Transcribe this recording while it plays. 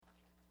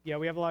Yeah,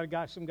 we have a lot of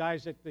guys, some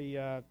guys at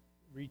the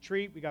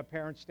retreat. We got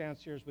parents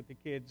downstairs with the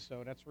kids,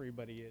 so that's where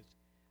everybody is.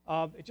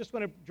 I just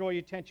want to draw your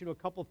attention to a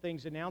couple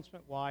things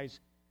announcement-wise.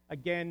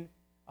 Again,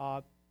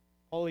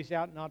 Holly's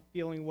out not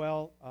feeling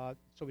well,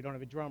 so we don't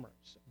have a drummer.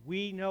 So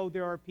we know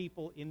there are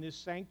people in this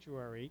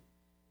sanctuary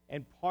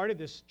and part of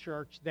this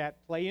church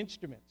that play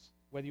instruments,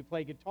 whether you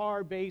play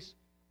guitar, bass,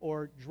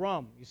 or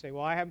drum. You say,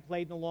 well, I haven't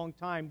played in a long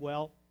time.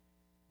 Well,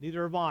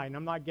 neither have I, and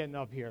I'm not getting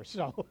up here.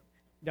 So,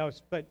 no,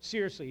 but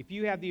seriously, if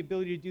you have the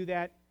ability to do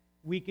that,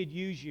 we could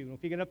use you.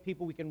 If you get enough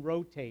people, we can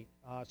rotate.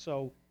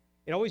 So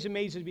it always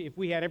amazes me. If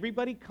we had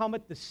everybody come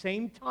at the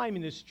same time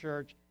in this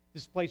church,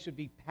 this place would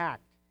be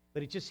packed.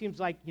 But it just seems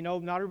like,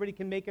 not everybody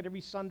can make it every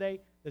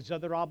Sunday. There's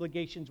other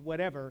obligations,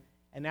 whatever,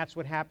 and that's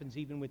what happens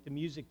even with the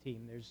music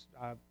team. There's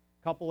a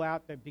couple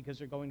out there because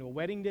they're going to a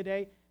wedding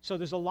today. So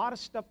there's a lot of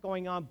stuff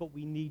going on, but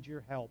we need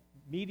your help.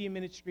 Media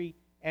ministry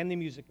and the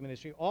music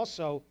ministry.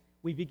 Also,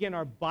 we begin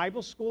our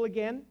Bible school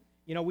again.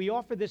 We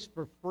offer this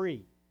for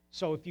free.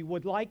 So if you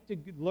would like to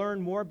learn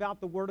more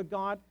about the Word of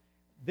God,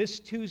 this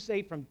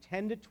Tuesday from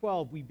 10 to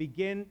 12, we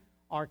begin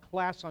our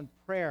class on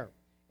prayer.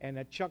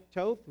 And Chuck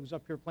Toth, who's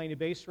up here playing the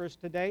bass for us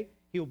today,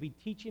 he will be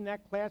teaching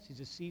that class.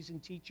 He's a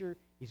seasoned teacher.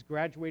 He's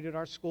graduated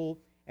our school.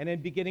 And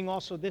then beginning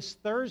also this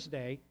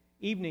Thursday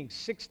evening,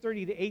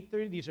 6:30 to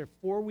 8:30, these are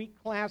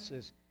 4-week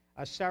classes.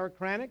 Sarah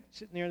Kranick,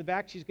 sitting there in the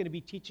back, she's going to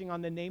be teaching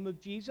on the name of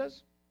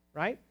Jesus,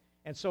 right?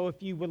 And so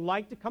if you would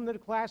like to come to the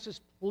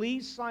classes,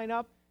 please sign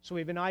up so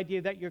we have an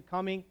idea that you're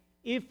coming.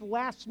 If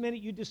last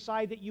minute you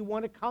decide that you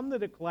want to come to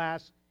the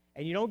class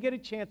and you don't get a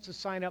chance to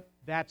sign up,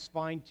 that's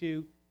fine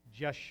too.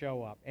 Just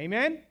show up.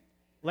 Amen?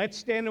 Let's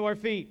stand to our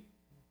feet.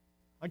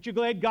 Aren't you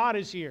glad God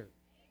is here?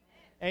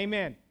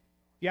 Amen.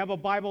 If you have a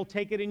Bible,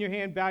 take it in your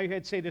hand, bow your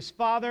head, say this.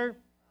 Father,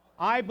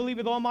 I believe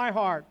with all my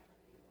heart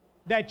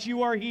that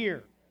you are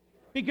here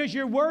because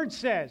your word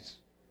says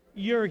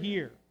you're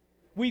here.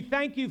 We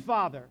thank you,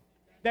 Father,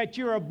 that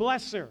you're a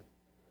blesser.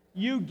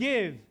 You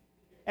give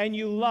and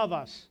you love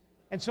us.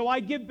 And so I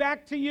give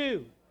back to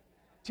you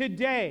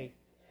today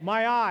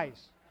my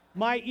eyes,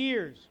 my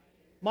ears,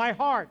 my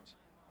heart,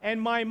 and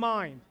my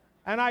mind.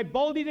 And I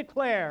boldly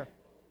declare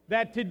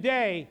that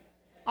today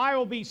I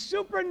will be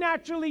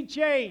supernaturally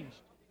changed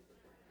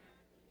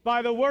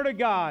by the Word of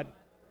God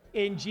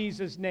in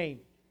Jesus' name.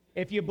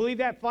 If you believe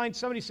that, find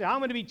somebody say, I'm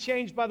going to be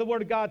changed by the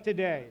Word of God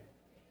today.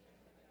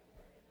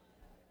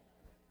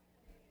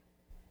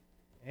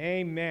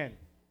 Amen.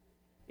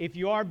 If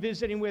you are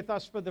visiting with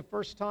us for the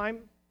first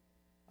time,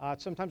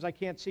 sometimes I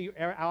can't see you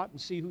out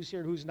and see who's here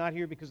and who's not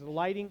here because of the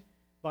lighting.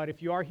 But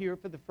if you are here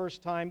for the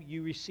first time,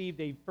 you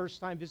received a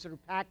first-time visitor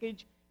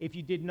package. If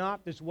you did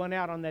not, there's one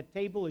out on that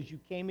table as you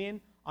came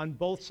in on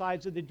both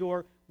sides of the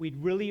door. We'd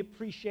really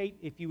appreciate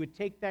if you would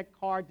take that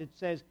card that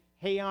says,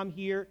 hey, I'm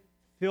here,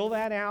 fill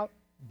that out,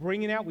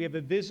 bring it out. We have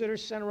a visitor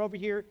center over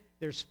here.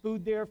 There's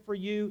food there for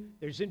you.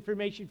 There's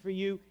information for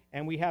you.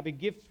 And we have a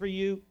gift for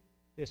you,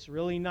 this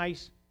really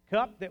nice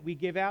cup that we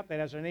give out that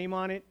has our name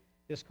on it,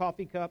 this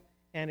coffee cup.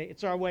 And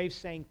it's our way of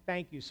saying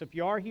thank you. So if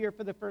you are here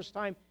for the first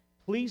time,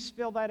 please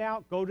fill that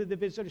out. Go to the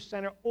visitor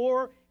center.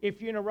 Or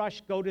if you're in a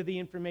rush, go to the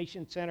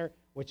information center,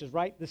 which is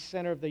right in the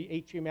center of the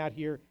atrium out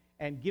here,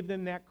 and give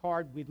them that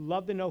card. We'd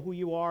love to know who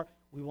you are.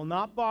 We will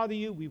not bother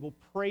you. We will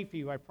pray for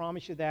you. I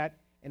promise you that.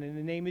 And in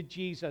the name of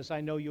Jesus,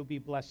 I know you'll be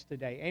blessed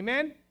today.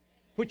 Amen?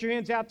 Put your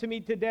hands out to me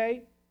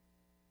today.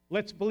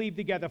 Let's believe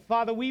together.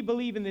 Father, we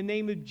believe in the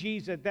name of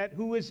Jesus that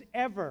who is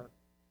ever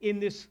in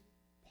this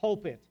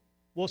pulpit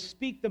will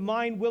speak the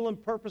mind, will,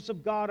 and purpose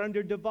of God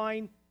under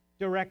divine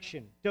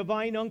direction,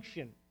 divine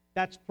unction.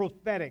 That's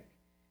prophetic.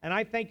 And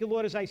I thank you,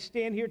 Lord, as I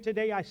stand here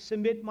today, I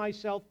submit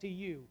myself to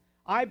you.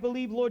 I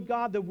believe, Lord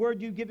God, the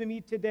word you've given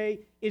me today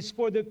is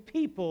for the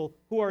people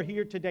who are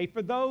here today,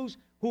 for those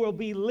who will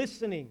be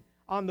listening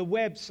on the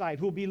website,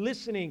 who will be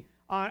listening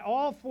on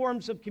all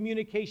forms of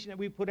communication that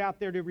we put out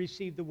there to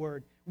receive the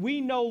word. We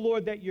know,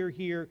 Lord, that you're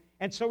here,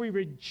 and so we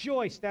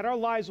rejoice that our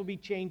lives will be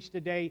changed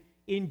today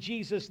in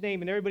Jesus'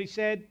 name. And everybody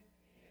said, amen.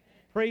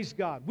 Praise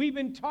God. We've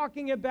been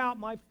talking about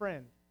my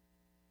friend,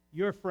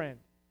 your friend,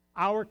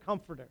 our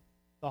comforter,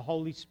 the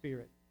Holy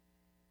Spirit.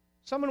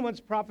 Someone once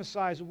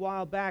prophesied a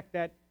while back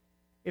that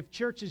if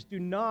churches do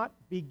not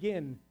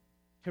begin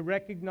to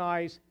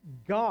recognize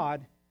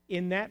God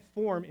in that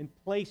form and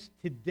place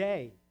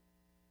today,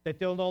 that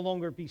they'll no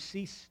longer be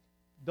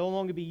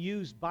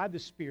used by the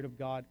Spirit of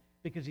God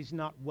because he's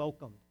not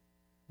welcomed.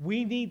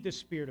 We need the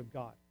Spirit of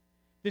God.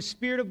 The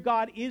Spirit of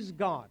God is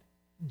God.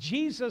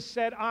 Jesus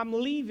said, I'm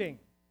leaving,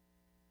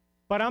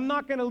 but I'm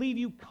not going to leave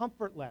you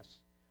comfortless.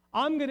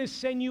 I'm going to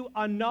send you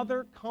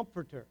another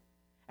comforter.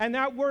 And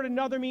that word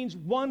another means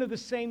one of the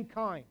same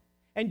kind.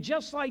 And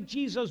just like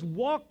Jesus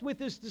walked with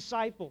his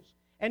disciples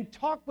and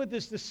talked with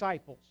his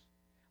disciples,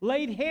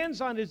 laid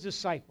hands on his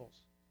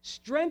disciples,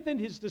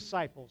 strengthened his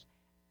disciples,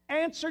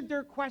 answered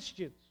their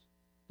questions,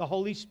 the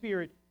Holy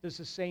Spirit does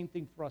the same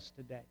thing for us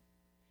today.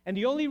 And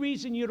the only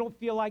reason you don't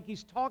feel like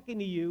he's talking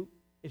to you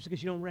is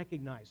because you don't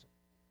recognize him.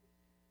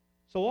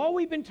 So all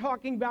we've been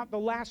talking about the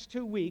last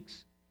 2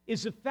 weeks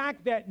is the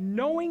fact that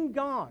knowing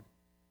God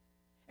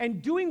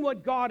and doing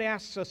what God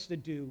asks us to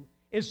do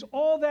is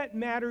all that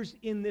matters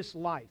in this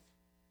life.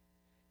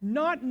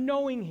 Not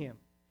knowing Him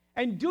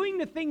and doing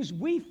the things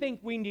we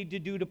think we need to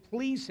do to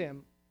please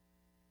Him,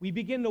 we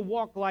begin to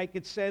walk like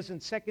it says in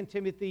 2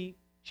 Timothy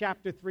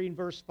chapter 3 and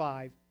verse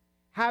 5,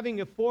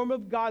 having a form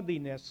of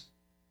godliness,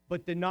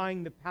 but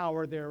denying the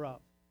power thereof.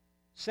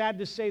 Sad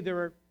to say, there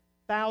are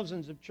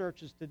thousands of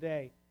churches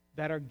today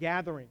that are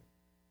gathering,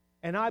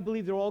 and I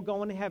believe they're all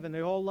going to heaven.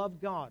 They all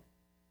love God,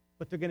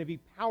 but they're going to be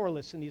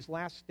powerless in these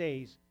last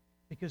days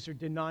because they're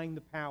denying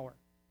the power.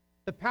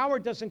 The power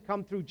doesn't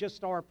come through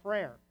just our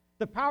prayer.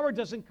 The power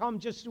doesn't come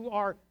just through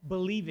our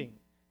believing.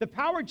 The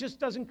power just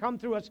doesn't come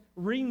through us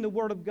reading the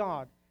Word of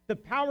God. The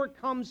power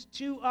comes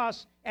to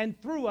us and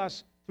through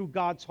us through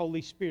God's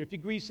Holy Spirit. If you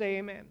agree, say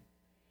amen.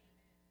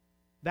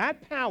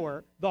 That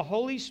power, the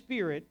Holy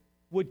Spirit,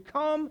 would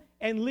come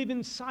and live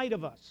inside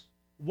of us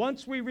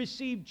once we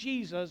receive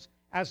Jesus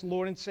as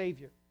Lord and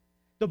Savior.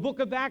 The book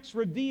of Acts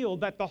revealed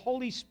that the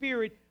Holy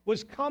Spirit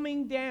was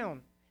coming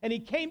down, and He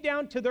came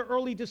down to the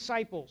early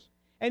disciples,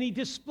 and He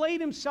displayed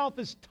Himself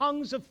as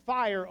tongues of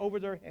fire over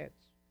their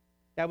heads.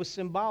 That was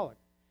symbolic,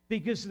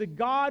 because the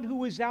God who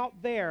was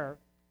out there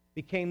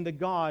became the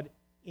God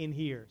in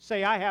here.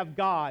 Say, I have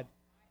God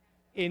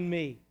in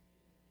me.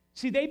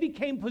 See, they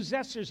became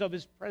possessors of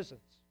His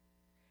presence.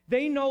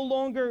 They no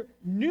longer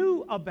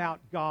knew about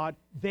God,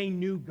 they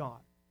knew God.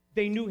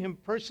 They knew Him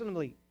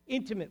personally,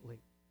 intimately.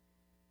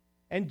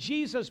 And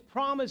Jesus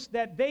promised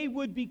that they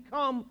would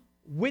become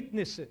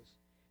witnesses.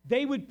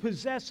 They would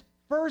possess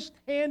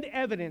first-hand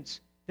evidence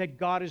that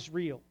God is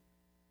real.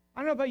 I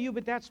don't know about you,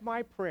 but that's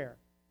my prayer.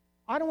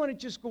 I don't want to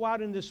just go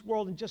out in this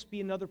world and just be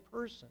another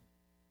person.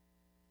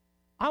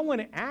 I want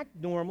to act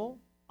normal.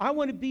 I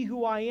want to be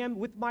who I am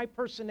with my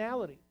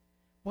personality.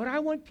 But I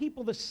want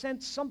people to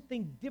sense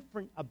something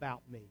different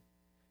about me.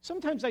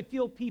 Sometimes I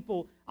feel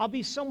people, I'll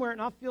be somewhere and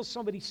I'll feel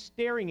somebody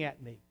staring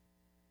at me.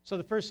 So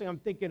the first thing I'm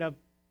thinking of,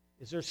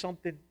 is there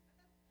something?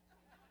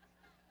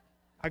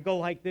 I go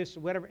like this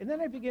or whatever. And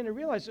then I begin to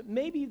realize that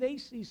maybe they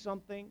see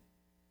something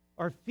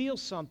or feel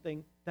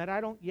something that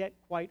I don't yet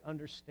quite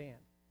understand.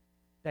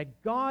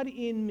 That God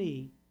in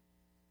me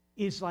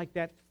is like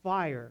that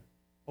fire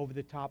over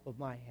the top of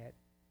my head.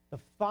 The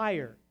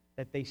fire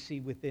that they see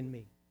within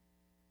me.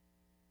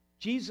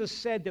 Jesus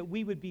said that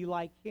we would be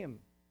like Him.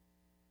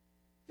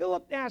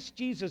 Philip asked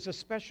Jesus a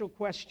special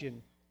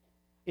question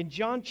in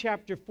John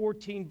chapter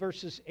 14,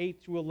 verses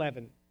 8 through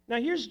 11. Now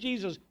here's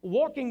Jesus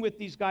walking with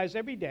these guys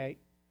every day.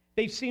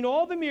 They've seen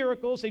all the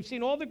miracles. They've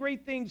seen all the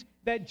great things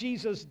that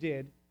Jesus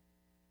did.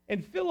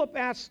 And Philip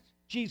asked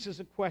Jesus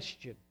a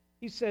question.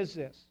 He says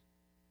this,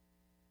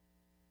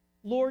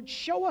 Lord,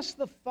 show us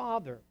the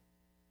Father,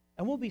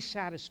 and we'll be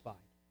satisfied.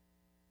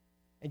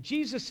 And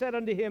Jesus said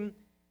unto him,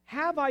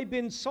 have I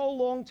been so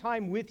long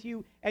time with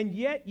you, and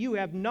yet you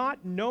have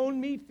not known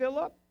me,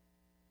 Philip?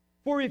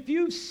 For if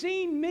you've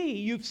seen me,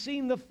 you've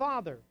seen the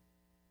Father.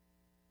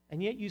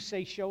 And yet you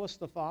say, show us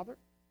the Father?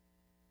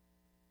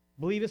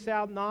 Believest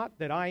thou not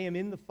that I am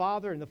in the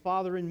Father, and the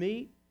Father in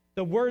me?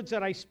 The words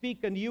that I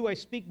speak unto you, I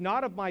speak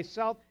not of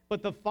myself,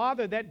 but the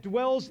Father that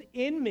dwells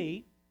in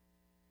me,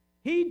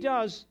 He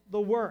does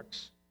the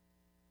works.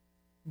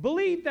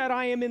 Believe that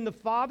I am in the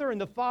Father, and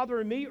the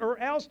Father in me, or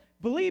else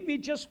believe me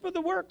just for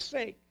the work's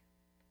sake.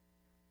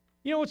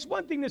 You know, it's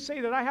one thing to say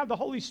that I have the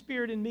Holy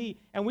Spirit in me,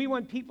 and we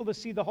want people to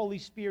see the Holy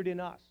Spirit in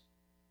us.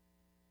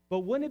 But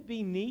wouldn't it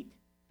be neat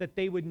that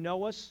they would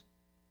know us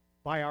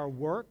by our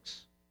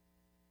works?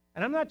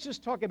 And I'm not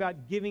just talking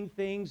about giving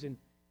things and,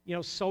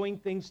 sowing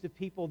things to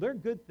people. They're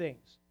good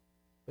things.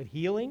 But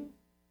healing,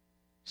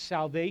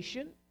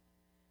 salvation,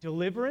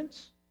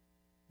 deliverance,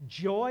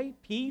 joy,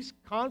 peace,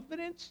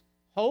 confidence,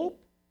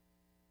 hope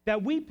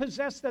that we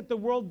possess that the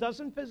world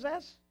doesn't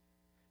possess,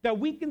 that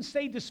we can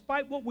say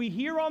despite what we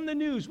hear on the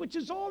news, which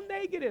is all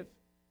negative,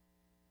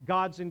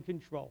 God's in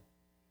control.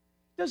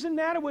 Doesn't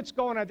matter what's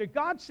going on there.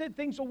 God said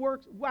things will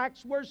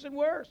wax worse and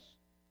worse.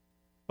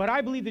 But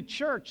I believe the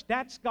church,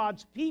 that's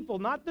God's people,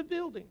 not the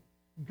building.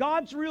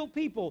 God's real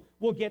people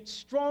will get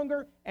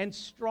stronger and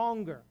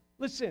stronger.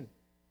 Listen,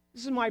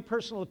 this is my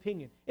personal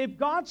opinion. If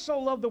God so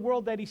loved the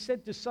world that He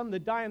sent His Son to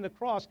die on the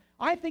cross,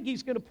 I think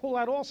He's going to pull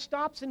out all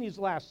stops in these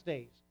last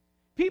days.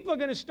 People are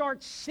going to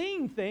start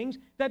seeing things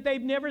that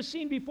they've never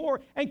seen before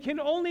and can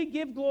only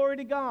give glory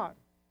to God.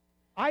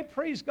 I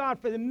praise God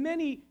for the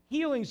many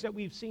healings that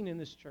we've seen in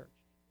this church.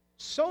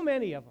 So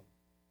many of them.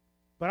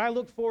 But I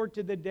look forward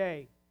to the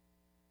day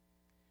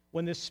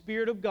when the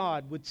Spirit of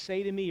God would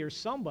say to me or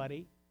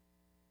somebody,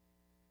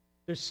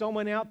 there's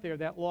someone out there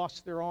that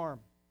lost their arm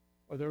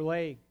or their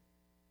leg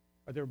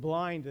or they're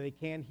blind or they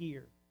can't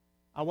hear.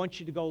 I want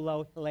you to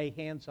go lay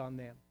hands on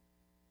them.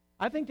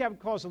 I think that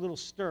would cause a little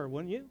stir,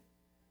 wouldn't you?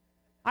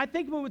 I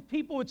think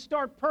people would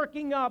start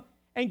perking up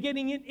and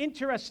getting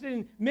interested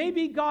in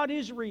maybe God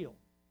is real.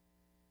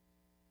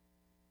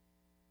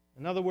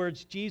 In other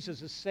words,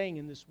 Jesus is saying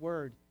in this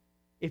word,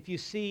 if you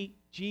see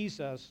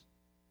Jesus,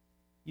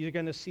 you're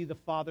going to see the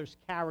Father's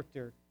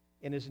character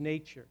in His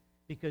nature,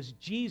 because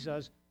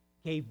Jesus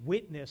gave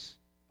witness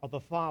of the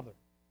Father.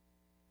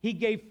 He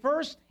gave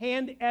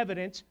first-hand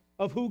evidence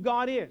of who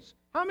God is.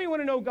 How many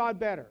want to know God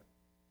better?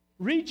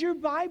 Read your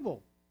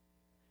Bible.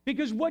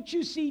 Because what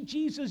you see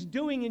Jesus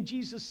doing and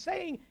Jesus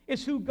saying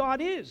is who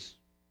God is.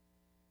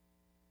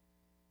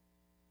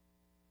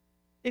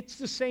 It's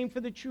the same for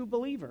the true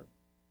believer.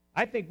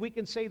 I think we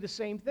can say the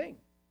same thing.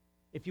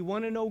 If you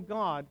want to know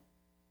God,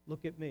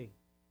 look at me.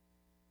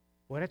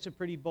 Well, that's a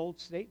pretty bold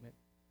statement.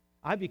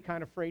 I'd be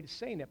kind of afraid of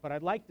saying it, but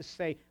I'd like to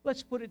say,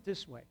 let's put it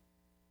this way.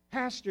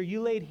 Pastor,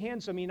 you laid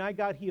hands on me and I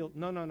got healed.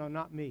 No,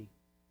 not me.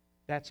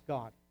 That's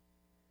God.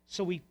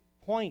 So we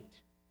point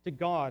to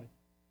God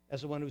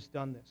as the one who's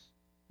done this.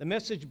 The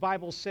Message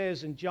Bible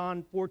says in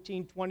John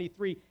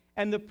 14:23,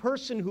 and the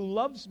person who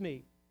loves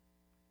me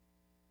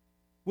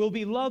will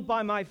be loved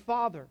by my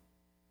Father,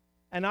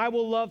 and I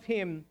will love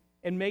him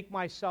and make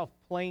myself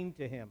plain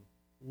to him.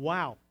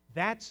 Wow,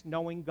 that's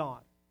knowing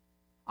God.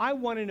 I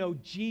want to know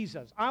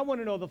Jesus. I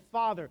want to know the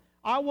Father.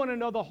 I want to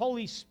know the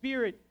Holy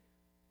Spirit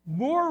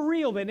more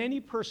real than any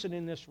person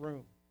in this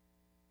room.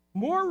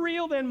 More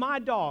real than my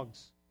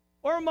dogs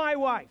or my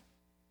wife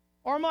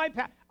or my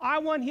pet. I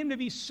want him to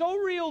be so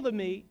real to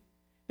me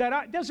that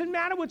it doesn't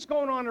matter what's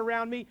going on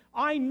around me.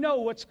 I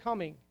know what's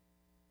coming.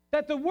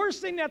 That the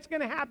worst thing that's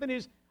going to happen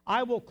is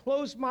I will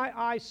close my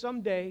eyes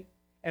someday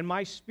and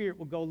my spirit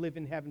will go live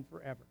in heaven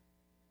forever.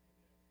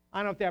 I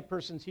don't know if that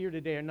person's here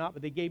today or not,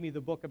 but they gave me the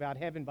book about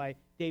heaven by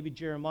David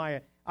Jeremiah.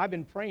 I've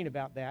been praying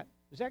about that.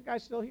 Is that guy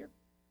still here?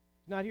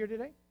 He's not here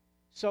today?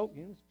 So,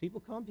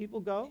 people come, people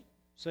go.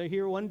 So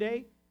here one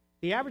day,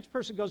 the average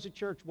person goes to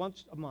church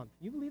once a month.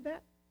 You believe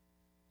that?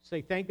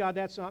 Say, thank God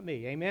that's not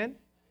me. Amen?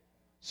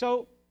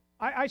 So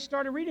I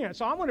started reading it.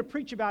 So I want to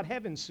preach about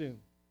heaven soon.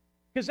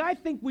 Because I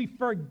think we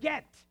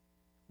forget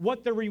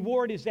what the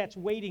reward is that's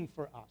waiting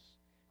for us.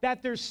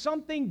 That there's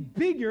something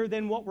bigger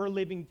than what we're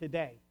living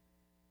today.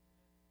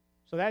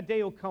 So that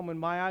day will come when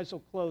my eyes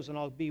will close and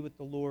I'll be with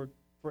the Lord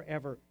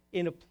forever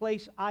in a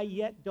place I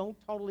yet don't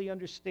totally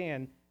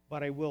understand,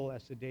 but I will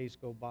as the days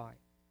go by.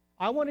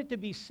 I want it to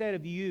be said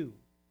of you,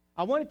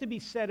 I want it to be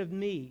said of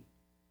me,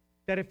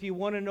 that if you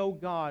want to know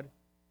God,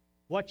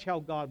 watch how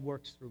God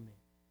works through me,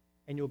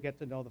 and you'll get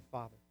to know the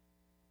Father.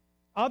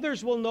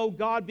 Others will know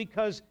God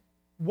because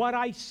what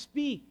I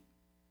speak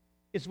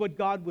is what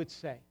God would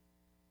say,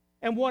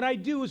 and what I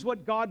do is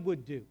what God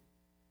would do,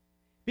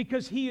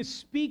 because he is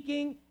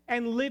speaking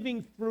and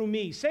living through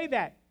me. Say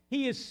that.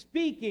 He is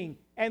speaking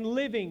and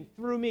living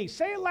through me.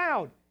 Say it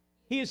loud.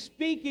 He is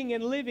speaking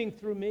and living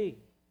through me.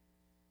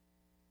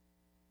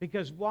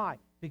 Because why?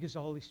 Because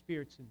the Holy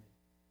Spirit's in me.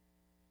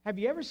 Have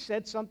you ever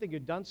said something or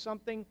done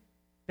something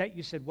that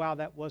you said, wow,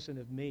 that wasn't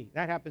of me?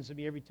 That happens to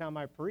me every time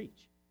I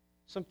preach.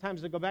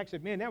 Sometimes I go back and say,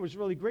 man, that was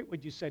really great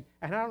what you said.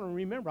 And I don't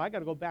remember. I got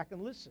to go back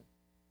and listen.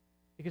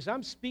 Because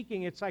I'm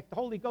speaking, it's like the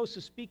Holy Ghost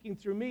is speaking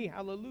through me.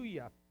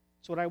 Hallelujah.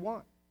 That's what I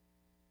want.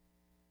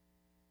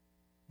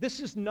 This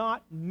is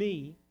not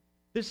me.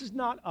 This is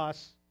not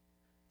us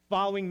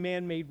following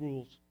man-made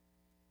rules,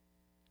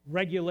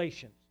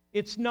 regulations.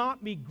 It's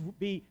not me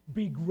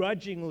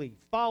begrudgingly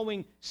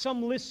following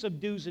some lists of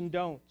do's and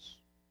don'ts.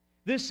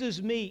 This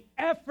is me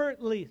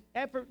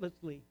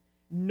effortlessly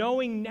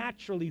knowing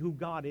naturally who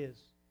God is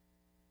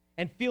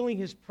and feeling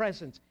his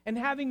presence and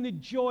having the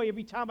joy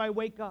every time I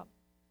wake up,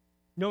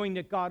 knowing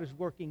that God is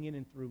working in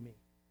and through me.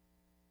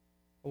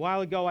 A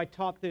while ago, I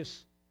taught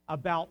this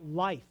about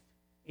life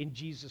in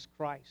Jesus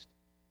Christ.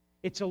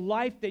 It's a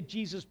life that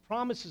Jesus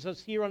promises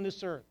us here on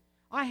this earth.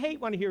 I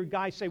hate when I hear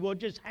guys say, well,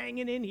 just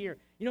hanging in here.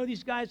 You know,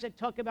 these guys that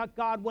talk about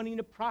God wanting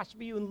to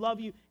prosper you and love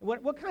you.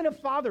 What kind of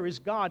father is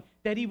God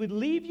that he would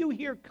leave you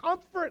here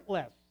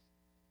comfortless?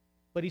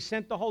 But he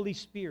sent the Holy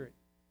Spirit.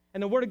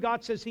 And the Word of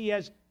God says he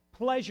has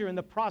pleasure in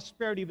the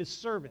prosperity of his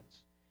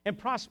servants. And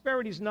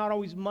prosperity is not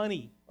always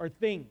money or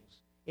things.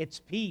 It's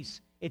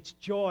peace. It's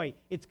joy.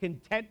 It's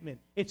contentment.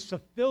 It's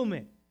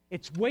fulfillment.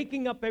 It's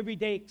waking up every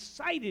day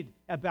excited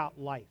about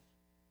life.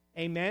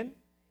 Amen?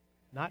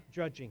 Not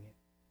judging it.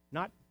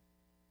 Not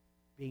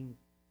being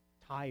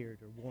tired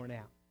or worn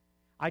out.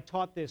 I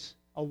taught this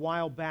a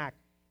while back.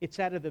 It's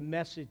out of the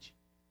Message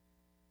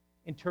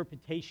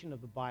interpretation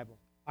of the Bible.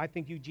 I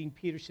think Eugene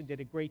Peterson did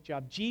a great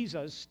job.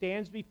 Jesus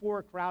stands before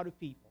a crowd of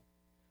people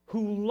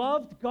who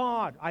loved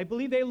God. I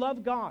believe they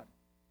loved God.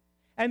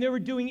 And they were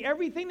doing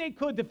everything they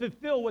could to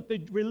fulfill what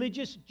the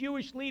religious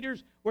Jewish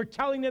leaders were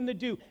telling them to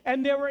do.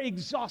 And they were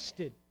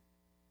exhausted.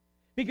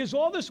 Because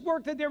all this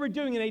work that they were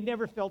doing, and they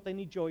never felt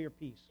any joy or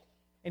peace.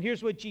 And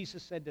here's what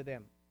Jesus said to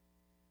them.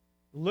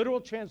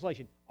 Literal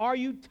translation. Are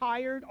you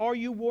tired? Are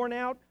you worn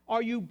out?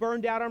 Are you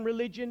burned out on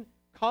religion?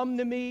 Come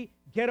to me,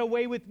 get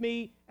away with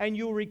me, and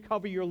you'll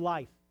recover your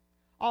life.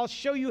 I'll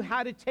show you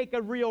how to take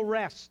a real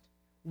rest.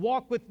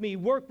 Walk with me,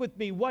 work with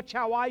me, watch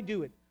how I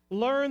do it.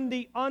 Learn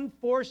the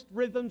unforced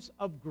rhythms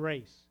of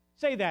grace.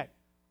 Say that.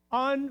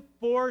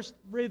 Unforced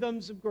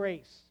rhythms of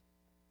grace.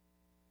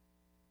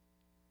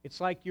 It's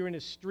like you're in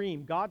a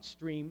stream, God's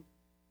stream,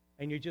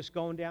 and you're just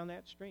going down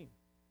that stream.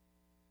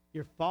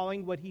 You're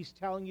following what he's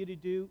telling you to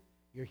do.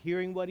 You're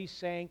hearing what he's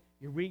saying.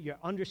 You're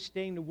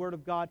understanding the Word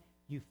of God.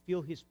 You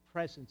feel his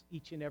presence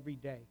each and every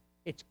day.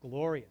 It's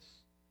glorious.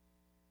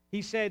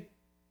 He said,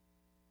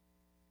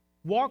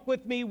 walk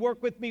with me,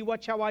 work with me,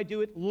 watch how I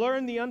do it.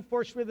 Learn the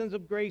unforced rhythms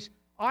of grace.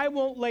 I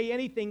won't lay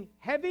anything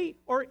heavy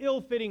or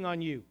ill-fitting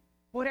on you.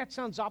 Boy, that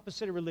sounds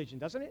opposite of religion,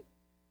 doesn't it?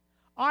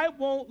 I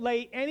won't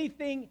lay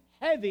anything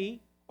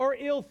heavy or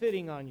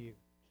ill-fitting on you.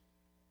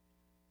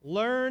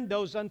 Learn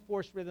those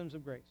unforced rhythms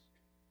of grace.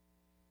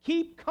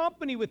 Keep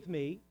company with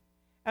me,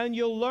 and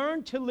you'll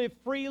learn to live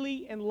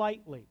freely and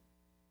lightly.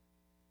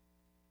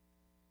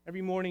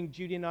 Every morning,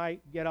 Judy and I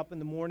get up in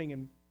the morning,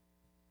 and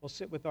we'll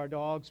sit with our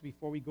dogs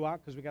before we go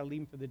out because we got to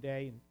leave them for the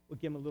day, and we'll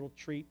give them a little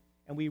treat,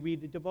 and we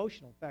read the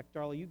devotional. In fact,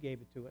 Darla, you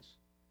gave it to us.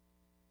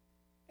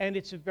 And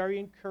it's a very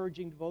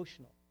encouraging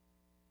devotional.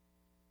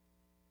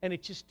 And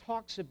it just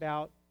talks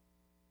about,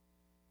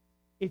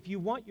 if you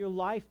want your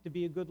life to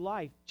be a good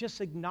life,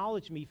 just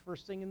acknowledge me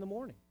first thing in the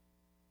morning.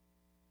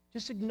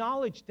 Just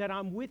acknowledge that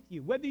I'm with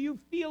you, whether you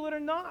feel it or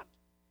not.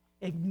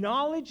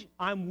 Acknowledge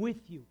I'm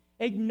with you.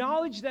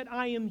 Acknowledge that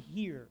I am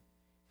here.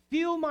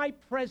 Feel my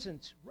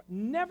presence.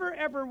 Never,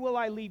 ever will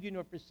I leave you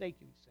nor forsake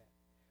you, he said.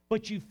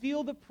 But you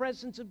feel the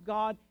presence of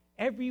God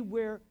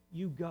everywhere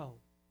you go.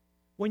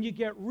 When you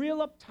get real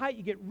uptight,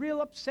 you get real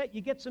upset,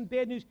 you get some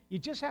bad news, you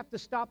just have to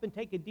stop and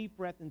take a deep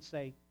breath and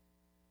say,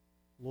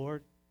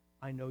 Lord,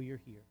 I know you're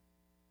here.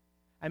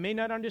 I may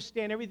not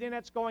understand everything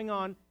that's going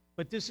on,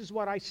 but this is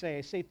what I say.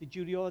 I say it to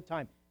Judy all the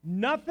time.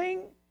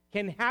 Nothing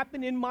can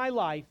happen in my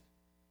life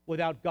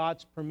without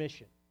God's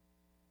permission.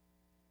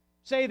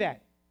 Say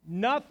that.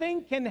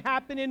 Nothing can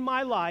happen in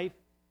my life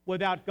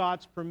without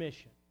God's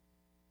permission.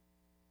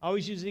 I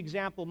always use the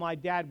example of my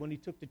dad when he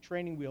took the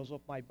training wheels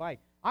off my bike.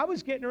 I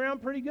was getting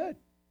around pretty good.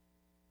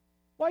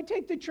 Why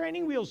take the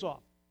training wheels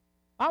off?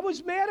 I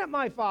was mad at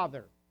my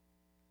father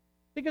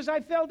because I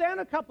fell down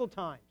a couple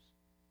times.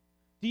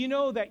 Do you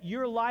know that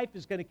your life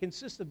is going to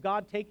consist of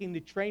God taking the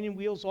training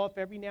wheels off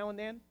every now and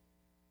then?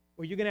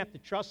 Or you're going to have to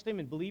trust Him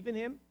and believe in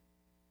Him?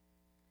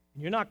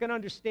 And you're not going to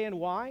understand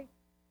why?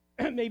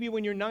 Maybe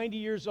when you're 90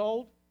 years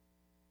old,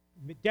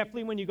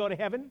 definitely when you go to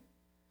heaven,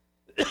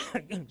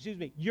 excuse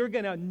me, you're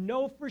going to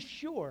know for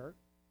sure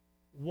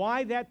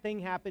why that thing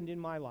happened in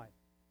my life.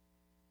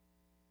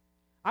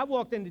 I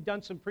walked in and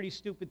done some pretty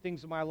stupid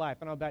things in my life.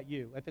 I don't know about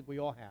you. I think we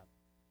all have.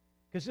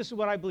 Because this is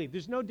what I believe.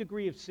 There's no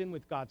degree of sin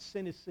with God.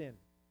 Sin is sin.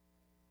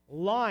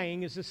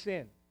 Lying is a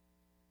sin.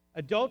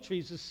 Adultery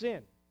is a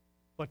sin.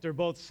 But they're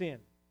both sin.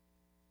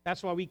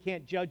 That's why we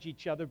can't judge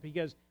each other,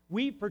 because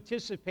we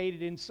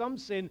participated in some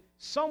sin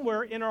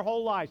somewhere in our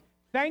whole lives.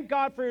 Thank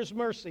God for His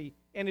mercy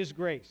and His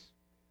grace.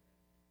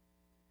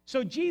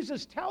 So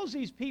Jesus tells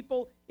these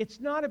people, it's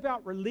not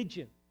about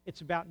religion.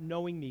 It's about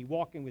knowing me,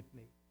 walking with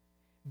me.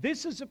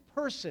 This is a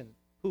person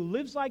who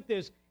lives like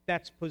this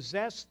that's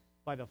possessed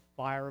by the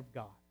fire of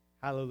God.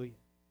 Hallelujah.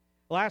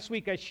 Last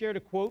week I shared a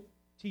quote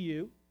to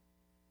you,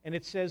 and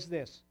it says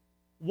this: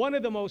 one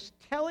of the most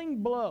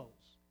telling blows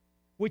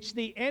which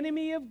the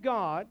enemy of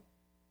God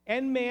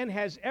and man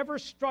has ever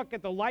struck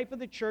at the life of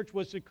the church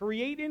was to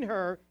create in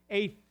her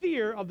a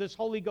fear of this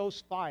Holy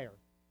Ghost fire.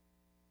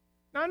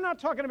 Now, I'm not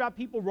talking about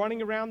people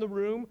running around the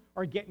room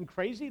or getting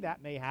crazy.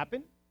 That may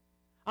happen.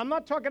 I'm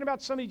not talking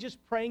about somebody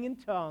just praying in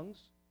tongues,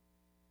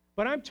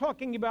 but I'm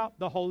talking about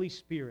the Holy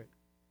Spirit.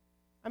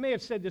 I may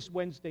have said this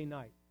Wednesday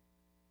night.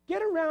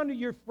 Get around to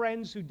your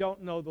friends who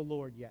don't know the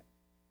Lord yet.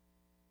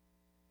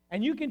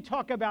 And you can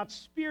talk about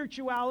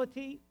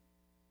spirituality.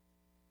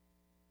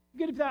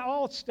 You can about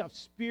all stuff,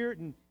 spirit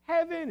and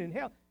heaven and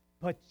hell.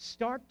 But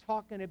start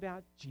talking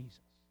about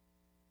Jesus.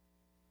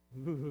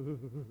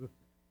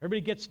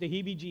 Everybody gets the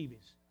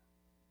heebie-jeebies.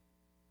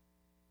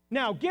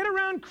 Now, get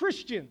around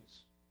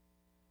Christians,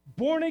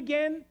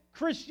 born-again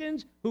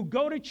Christians who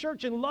go to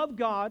church and love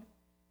God,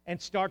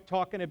 and start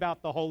talking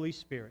about the Holy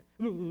Spirit.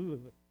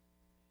 The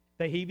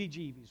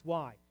heebie-jeebies.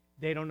 Why?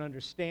 They don't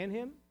understand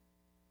Him.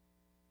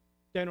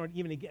 They don't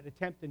even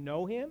attempt to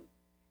know Him.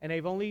 And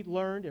they've only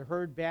learned or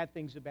heard bad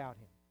things about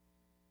Him.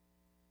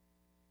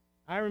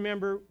 I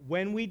remember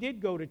when we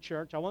did go to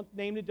church, I won't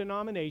name the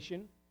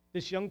denomination,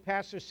 this young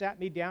pastor sat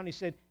me down. He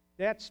said,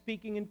 that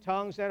speaking in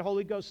tongues, that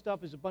Holy Ghost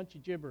stuff is a bunch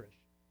of gibberish.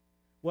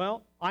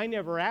 Well, I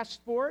never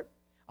asked for it.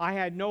 I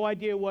had no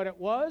idea what it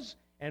was.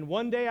 And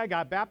one day I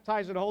got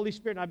baptized in the Holy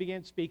Spirit and I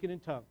began speaking in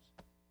tongues.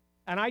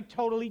 And I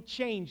totally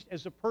changed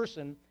as a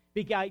person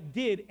because I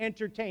did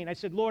entertain. I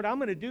said, Lord, I'm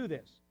going to do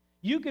this.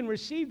 You can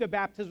receive the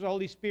baptism of the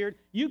Holy Spirit.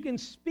 You can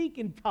speak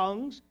in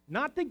tongues,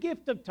 not the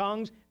gift of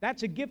tongues.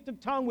 That's a gift of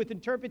tongue with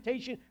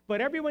interpretation,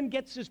 but everyone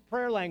gets this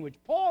prayer language.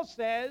 Paul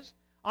says,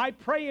 I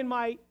pray in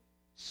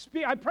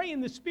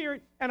the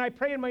Spirit, and I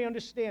pray in my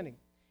understanding.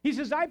 He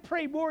says, I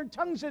pray more in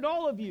tongues than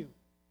all of you,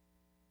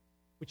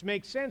 which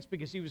makes sense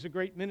because he was a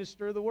great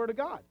minister of the Word of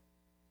God.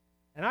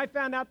 And I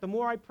found out the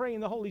more I pray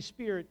in the Holy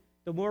Spirit,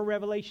 the more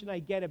revelation I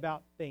get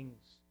about things.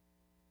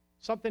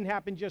 Something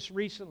happened just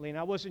recently, and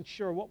I wasn't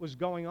sure what was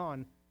going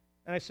on.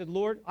 And I said,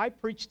 Lord, I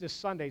preached this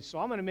Sunday, so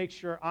I'm going to make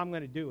sure I'm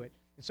going to do it.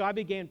 And so I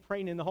began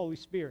praying in the Holy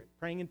Spirit,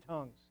 praying in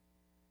tongues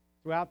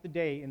throughout the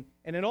day. And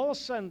then all of a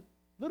sudden,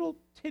 little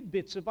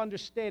tidbits of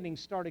understanding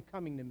started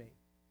coming to me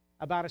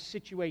about a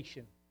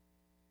situation.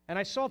 And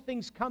I saw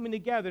things coming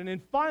together. And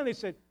then finally I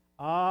said,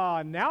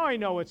 now I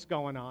know what's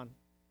going on.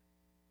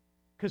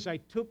 Because I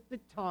took the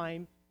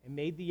time and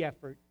made the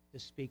effort to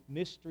speak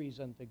mysteries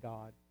unto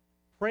God.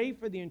 Pray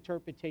for the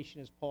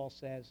interpretation, as Paul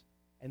says,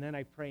 and then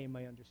I pray in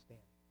my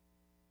understanding.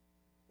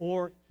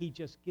 Or he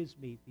just gives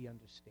me the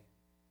understanding.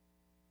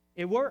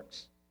 It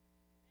works.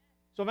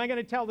 So am I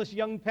going to tell this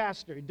young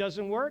pastor it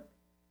doesn't work?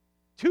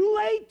 Too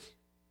late?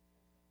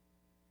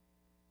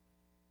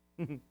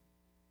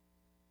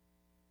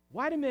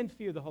 Why do men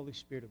fear the Holy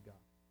Spirit of God?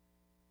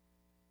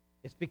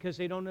 It's because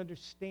they don't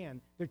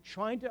understand. They're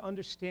trying to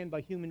understand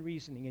by human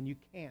reasoning, and you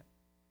can't.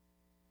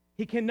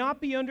 He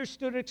cannot be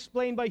understood or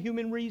explained by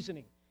human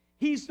reasoning.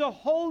 He's the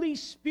Holy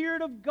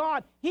Spirit of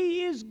God.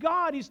 He is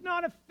God. He's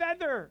not a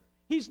feather.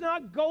 He's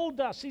not gold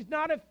dust. He's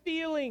not a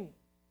feeling.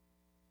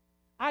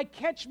 I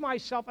catch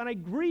myself and I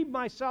grieve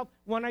myself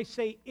when I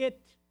say it.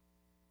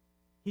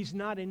 He's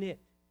not an it.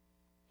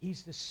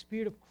 He's the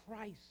Spirit of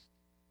Christ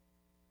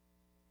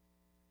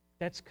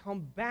that's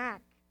come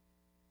back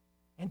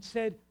and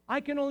said,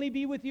 I can only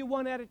be with you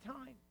one at a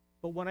time.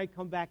 But when I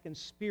come back in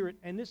spirit,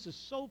 and this is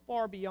so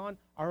far beyond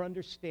our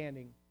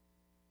understanding,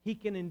 he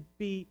can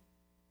be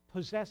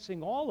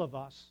possessing all of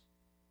us,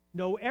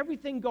 know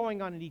everything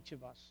going on in each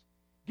of us,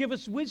 give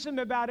us wisdom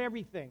about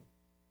everything.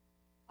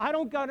 I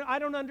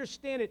don't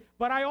understand it,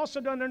 but I also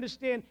don't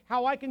understand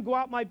how I can go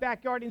out my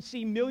backyard and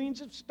see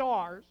millions of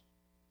stars,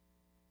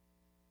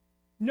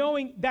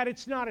 knowing that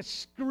it's not a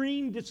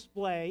screen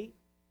display,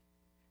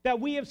 that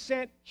we have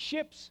sent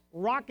ships,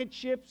 rocket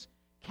ships,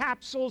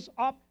 capsules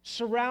up,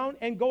 surround,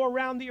 and go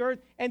around the earth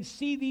and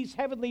see these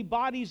heavenly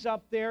bodies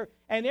up there.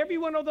 And every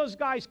one of those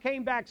guys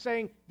came back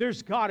saying,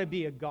 there's got to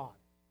be a God.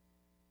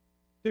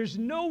 There's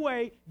no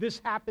way this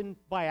happened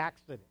by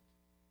accident.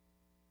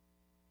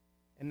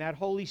 And that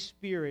Holy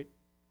Spirit,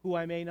 who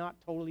I may not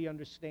totally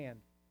understand,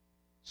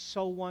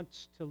 so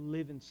wants to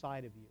live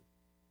inside of you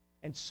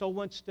and so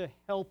wants to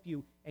help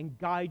you and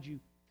guide you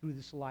through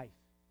this life.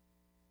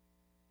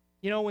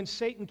 You know, when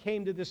Satan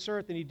came to this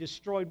earth and he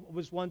destroyed what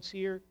was once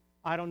here,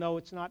 I don't know,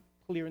 it's not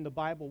clear in the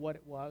Bible what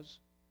it was.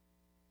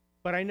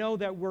 But I know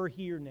that we're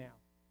here now.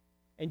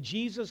 And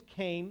Jesus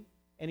came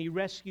and he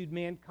rescued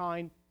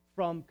mankind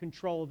from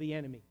control of the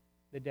enemy,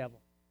 the devil,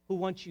 who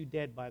wants you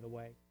dead, by the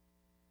way.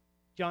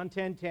 John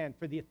 10:10,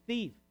 for the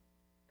thief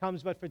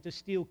comes but for to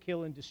steal,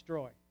 kill, and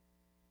destroy.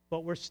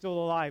 But we're still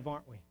alive,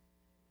 aren't we?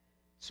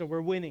 So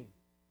we're winning.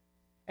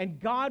 And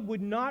God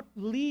would not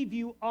leave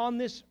you on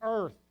this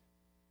earth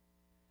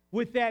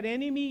with that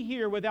enemy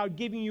here without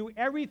giving you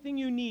everything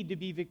you need to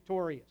be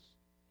victorious.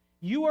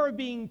 You are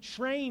being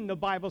trained, the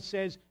Bible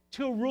says,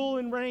 to rule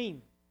and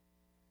reign.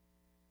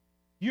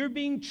 You're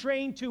being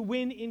trained to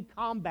win in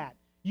combat.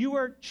 You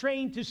are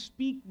trained to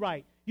speak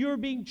right. You're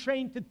being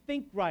trained to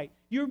think right.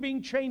 You're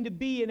being trained to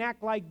be and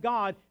act like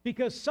God,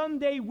 because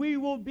someday we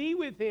will be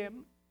with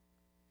him.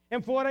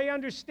 And for what I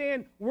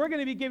understand, we're going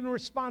to be given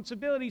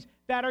responsibilities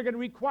that are going to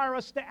require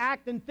us to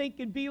act and think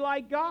and be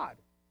like God.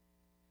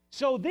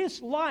 So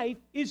this life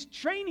is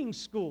training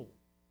school.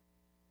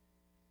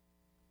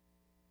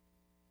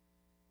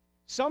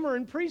 Some are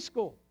in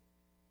preschool.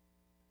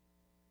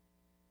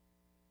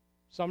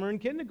 Some are in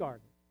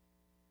kindergarten.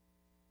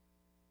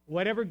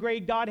 Whatever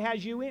grade God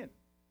has you in.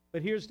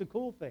 But here's the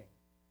cool thing.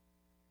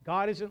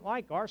 God isn't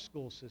like our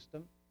school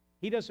system.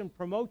 He doesn't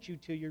promote you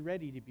till you're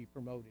ready to be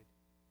promoted.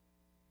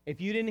 If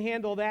you didn't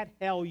handle that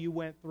hell you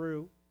went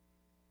through,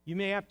 you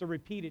may have to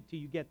repeat it till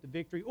you get the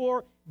victory,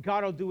 or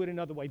God will do it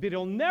another way. But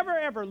he'll never,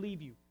 ever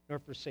leave you nor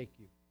forsake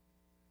you.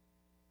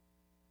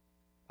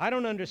 I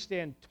don't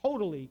understand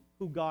totally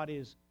who God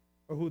is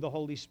or who the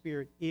Holy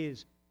Spirit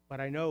is,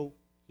 but I know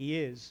he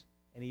is,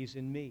 and he's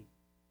in me.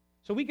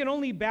 So we can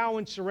only bow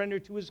and surrender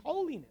to his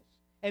holiness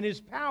and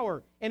his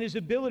power and his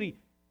ability,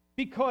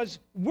 because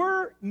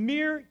we're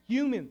mere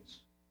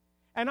humans.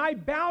 And I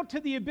bow to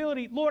the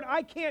ability, Lord,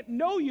 I can't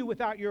know you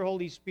without your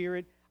Holy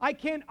Spirit. I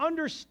can't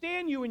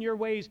understand you in your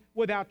ways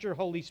without your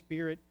Holy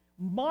Spirit.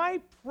 My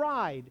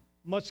pride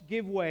must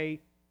give way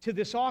to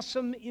this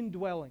awesome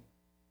indwelling.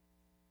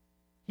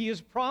 He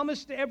has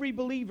promised to every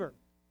believer,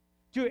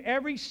 to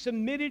every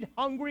submitted,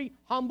 hungry,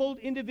 humbled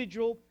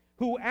individual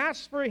who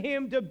asks for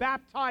him to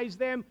baptize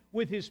them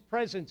with his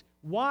presence.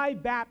 Why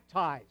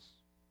baptize?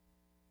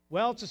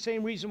 Well, it's the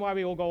same reason why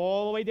we will go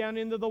all the way down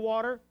into the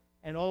water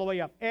and all the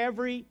way up.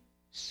 Every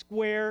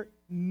square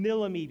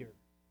millimeter,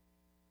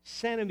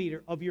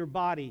 centimeter of your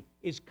body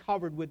is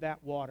covered with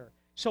that water.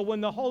 So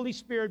when the Holy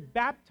Spirit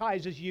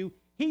baptizes you,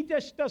 he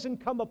just doesn't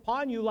come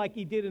upon you like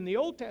he did in the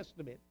Old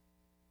Testament.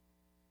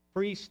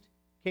 Priest,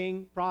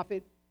 king,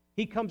 prophet,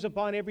 he comes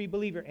upon every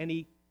believer and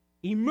he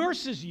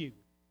immerses you.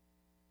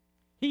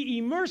 He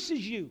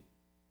immerses you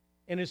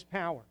in his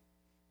power.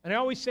 And I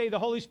always say the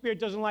Holy Spirit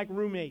doesn't like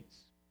roommates.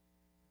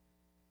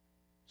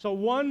 So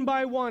one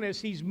by one,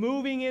 as he's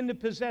moving in to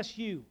possess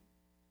you,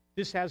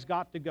 this has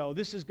got to go.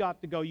 This has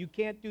got to go. You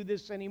can't do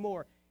this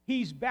anymore.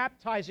 He's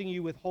baptizing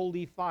you with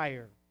holy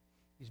fire.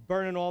 He's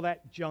burning all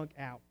that junk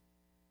out.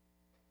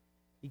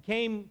 He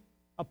came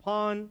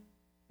upon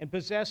and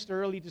possessed the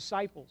early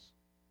disciples.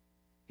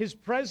 His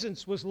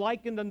presence was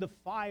likened unto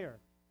fire,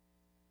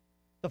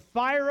 the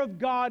fire of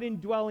God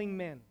indwelling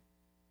men.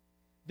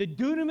 The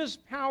dunamis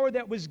power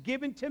that was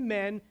given to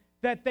men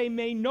that they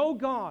may know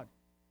God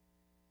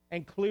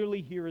and clearly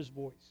hear His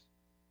voice.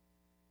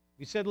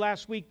 We said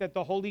last week that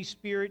the Holy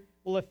Spirit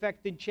will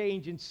affect and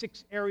change in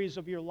 6 areas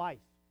of your life.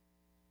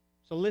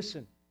 So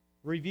listen,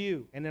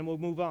 review, and then we'll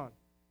move on.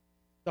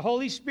 The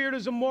Holy Spirit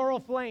is a moral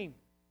flame,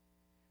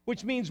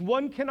 which means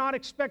one cannot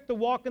expect to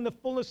walk in the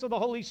fullness of the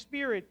Holy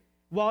Spirit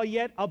while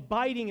yet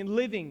abiding and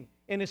living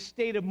in a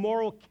state of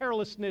moral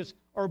carelessness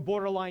or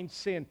borderline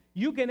sin.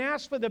 You can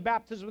ask for the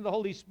baptism of the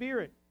Holy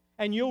Spirit,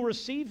 and you'll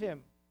receive Him.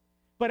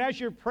 But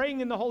as you're praying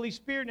in the Holy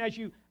Spirit,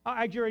 and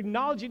as you're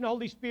acknowledging the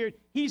Holy Spirit,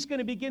 He's going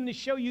to begin to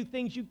show you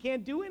things you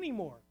can't do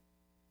anymore,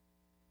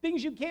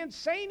 things you can't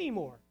say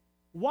anymore.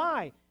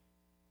 Why?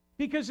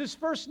 Because His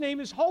first name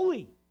is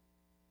Holy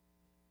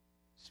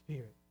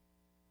Spirit.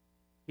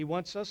 He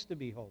wants us to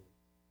be holy.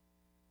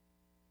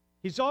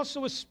 He's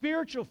also a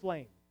spiritual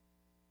flame.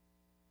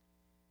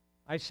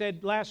 I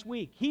said last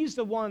week, He's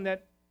the one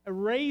that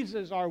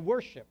raises our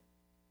worship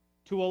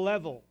to a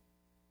level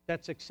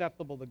that's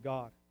acceptable to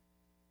God.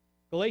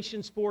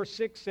 Galatians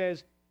 4:6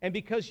 says, "And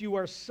because you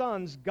are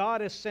sons,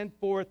 God has sent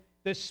forth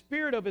the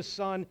Spirit of His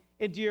Son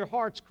into your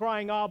hearts,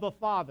 crying, Abba,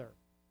 Father."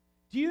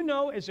 Do you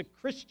know, as a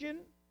Christian,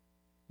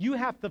 you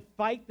have to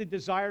fight the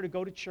desire to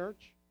go to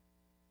church?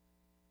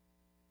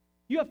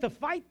 You have to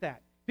fight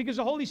that because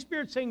the Holy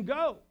Spirit's saying,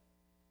 go.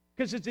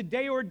 Because it's a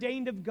day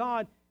ordained of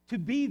God to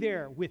be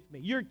there with me.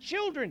 Your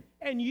children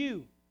and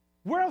you.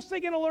 Where else are they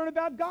going to learn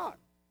about God?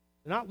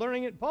 They're not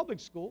learning it in public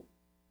school.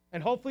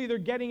 And hopefully they're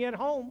getting it at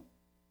home.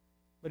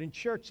 But in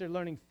church, they're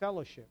learning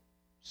fellowship,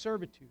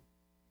 servitude,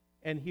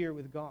 and here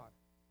with God.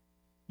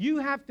 You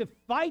have to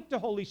fight the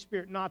Holy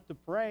Spirit not to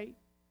pray.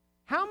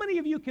 How many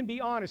of you can be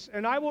honest,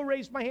 and I will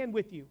raise my hand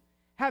with you,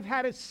 have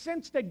had a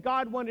sense that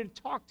God wanted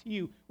to talk to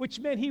you, which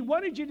meant He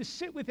wanted you to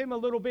sit with Him a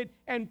little bit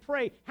and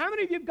pray? How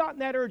many of you have gotten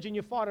that urge and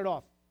you fought it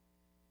off?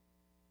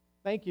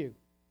 Thank you.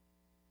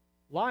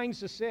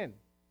 Lying's a sin.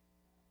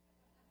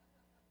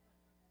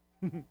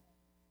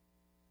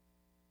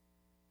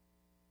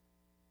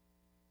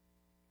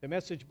 The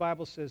Message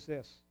Bible says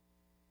this: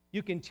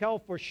 you can tell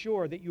for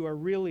sure that you are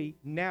really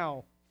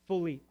now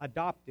fully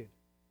adopted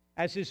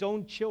as His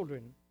own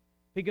children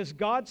because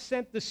God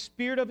sent the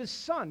Spirit of His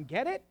Son.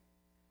 Get it?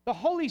 The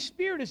Holy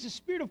Spirit is the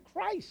Spirit of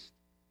Christ.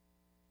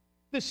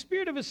 The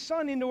Spirit of His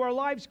Son into our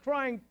lives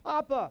crying,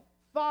 Papa,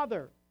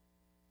 Father.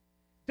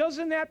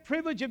 Doesn't that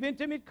privilege of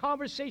intimate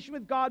conversation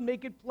with God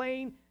make it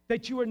plain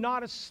that you are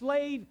not a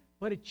slave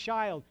but a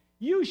child?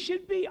 You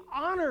should be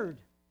honored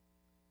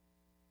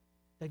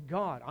that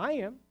God, I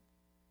am,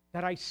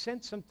 that I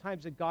sense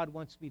sometimes that God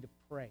wants me to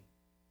pray.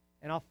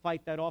 And I'll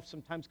fight that off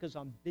sometimes because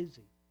I'm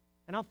busy.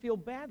 And I'll feel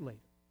bad later.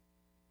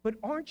 But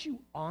aren't you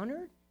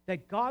honored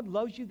that God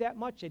loves you that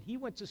much, that He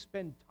wants to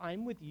spend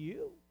time with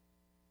you?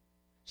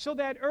 So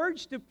that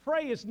urge to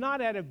pray is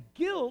not out of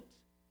guilt.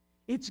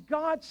 It's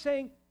God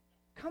saying,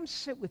 come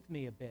sit with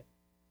me a bit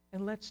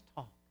and let's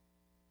talk.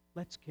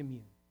 Let's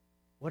commune.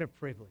 What a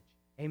privilege.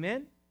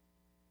 Amen?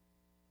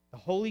 The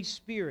Holy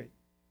Spirit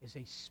is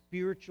a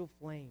spiritual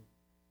flame.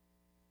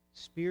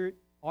 Spirit,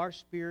 our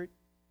spirit,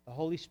 the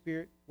Holy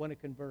Spirit want to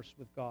converse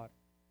with God.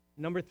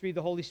 Number 3,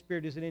 the Holy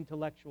Spirit is an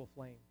intellectual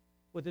flame.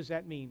 What does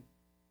that mean?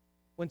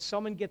 When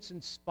someone gets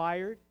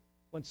inspired,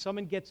 when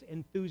someone gets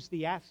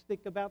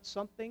enthusiastic about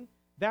something,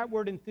 that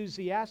word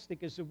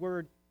enthusiastic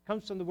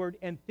comes from the word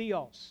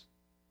entheos,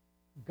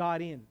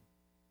 got in.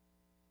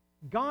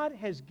 God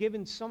has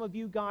given some of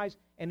you guys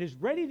and is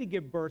ready to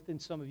give birth in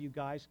some of you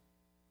guys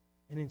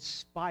an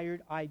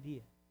inspired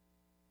idea.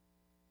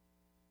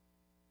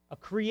 A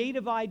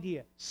creative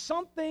idea.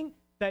 Something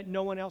that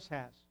no one else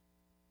has.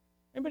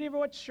 Anybody ever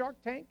watch Shark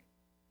Tank?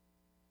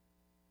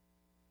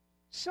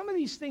 Some of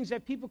these things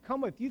that people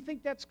come with, do you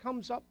think that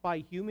comes up by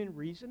human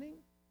reasoning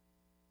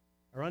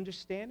or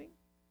understanding?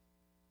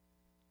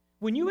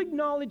 When you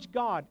acknowledge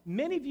God,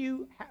 many of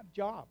you have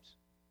jobs.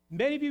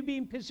 Many of you be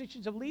in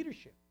positions of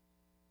leadership.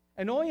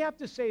 And all you have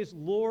to say is,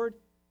 Lord,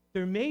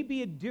 there may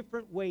be a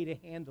different way to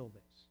handle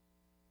this.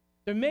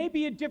 There may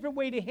be a different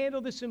way to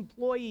handle this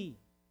employee.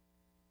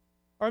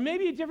 Or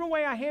maybe a different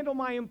way I handle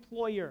my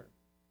employer.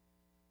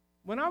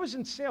 When I was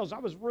in sales, I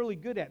was really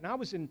good at it. And I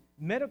was in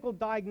medical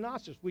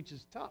diagnostics, which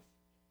is tough.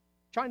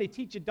 Trying to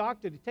teach a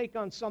doctor to take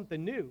on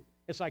something new,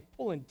 it's like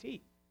pulling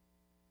teeth.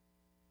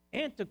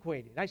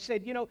 Antiquated. I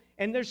said,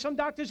 and there's some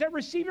doctors that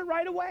receive it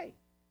right away.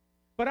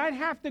 But I'd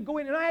have to go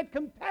in, and I had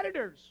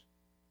competitors.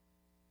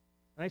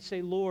 And I'd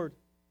say, Lord,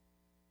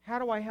 how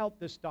do I help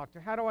this doctor?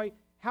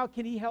 How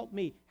can he help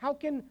me?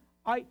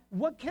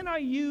 What can I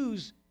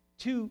use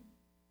to,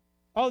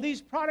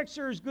 these products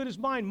are as good as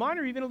mine. Mine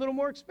are even a little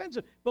more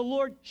expensive. But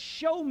Lord,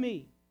 show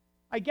me.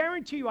 I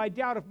guarantee you, I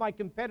doubt if my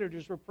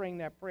competitors were praying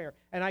that prayer.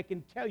 And I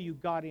can tell you,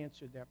 God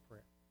answered that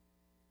prayer.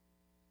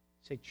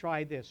 Say,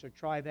 try this or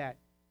try that.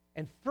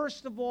 And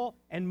first of all,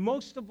 and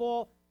most of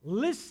all,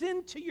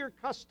 listen to your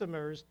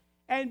customers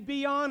and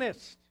be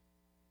honest.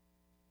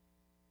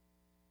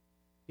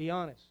 Be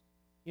honest.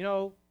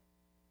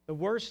 The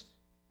worst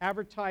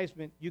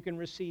advertisement you can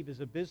receive as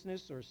a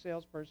business or a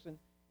salesperson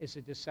is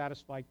a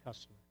dissatisfied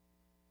customer.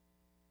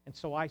 And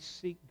so I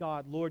seek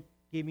God, Lord,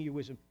 give me your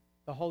wisdom.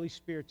 The Holy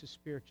Spirit's a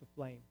spiritual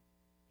flame.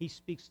 He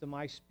speaks to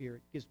my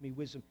spirit, gives me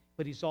wisdom,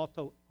 but he's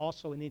also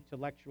an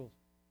intellectual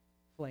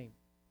flame.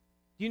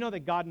 Do you know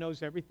that God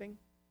knows everything?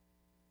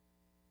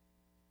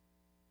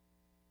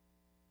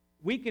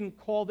 We can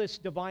call this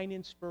divine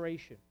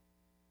inspiration.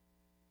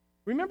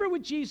 Remember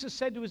what Jesus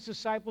said to his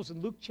disciples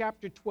in Luke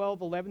chapter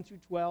 12, 11 through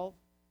 12?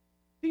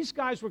 These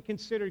guys were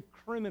considered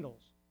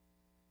criminals.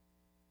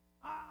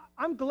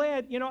 I'm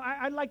glad,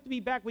 I'd like to be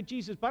back with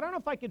Jesus, but I don't know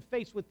if I could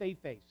face what they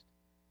faced.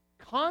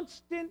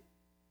 Constant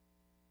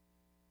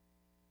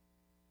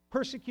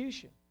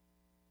persecution,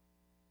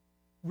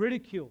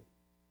 ridicule.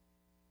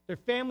 Their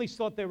families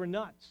thought they were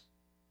nuts.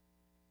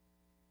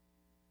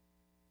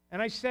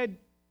 And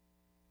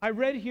I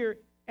read here,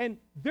 and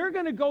they're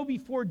going to go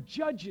before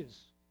judges.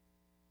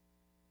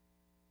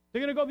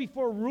 They're going to go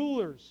before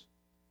rulers,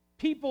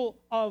 people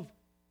of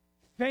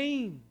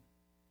fame.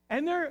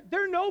 And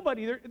they're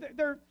nobody.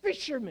 They're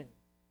fishermen,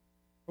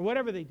 or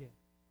whatever they did.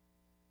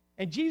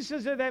 And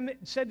Jesus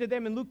said to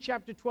them in Luke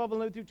chapter 12,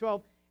 11 through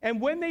 12,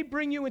 and when they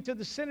bring you into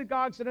the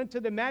synagogues and unto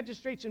the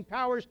magistrates and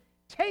powers,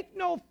 take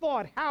no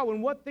thought how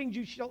and what things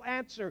you shall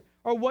answer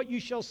or what you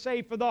shall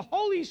say, for the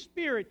Holy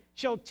Spirit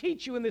shall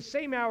teach you in the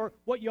same hour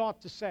what you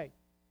ought to say.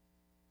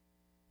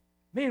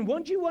 Man,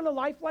 wouldn't you want a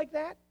life like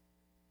that?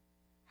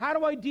 How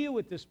do I deal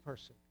with this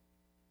person?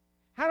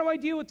 How do I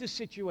deal with this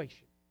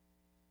situation?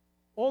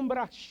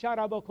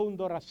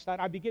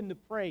 I begin to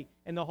pray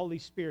in the Holy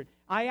Spirit.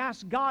 I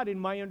ask God in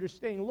my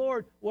understanding,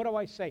 Lord, what do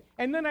I say?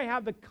 And then I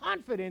have the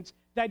confidence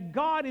that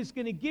God is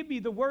going to give me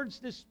the words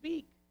to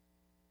speak.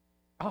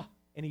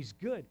 And he's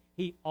good.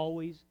 He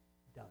always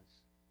does.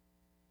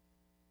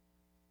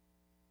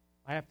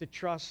 I have to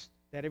trust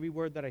that every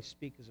word that I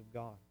speak is of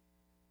God.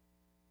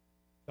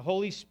 The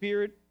Holy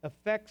Spirit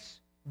affects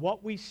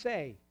what we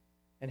say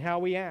and how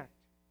we act.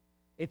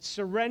 It's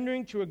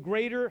surrendering to a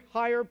greater,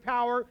 higher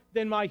power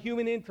than my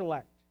human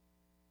intellect.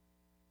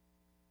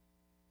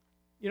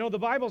 The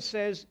Bible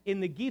says in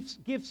the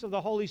gifts of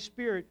the Holy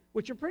Spirit,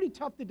 which are pretty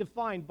tough to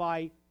define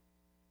by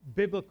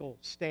biblical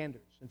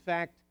standards. In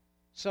fact,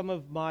 some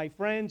of my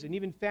friends and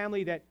even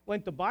family that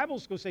went to Bible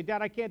school say,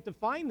 Dad, I can't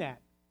define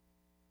that.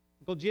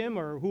 Uncle Jim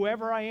or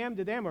whoever I am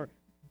to them, or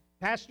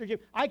Pastor Jim,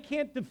 I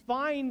can't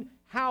define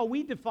how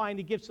we define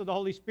the gifts of the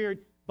Holy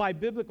Spirit by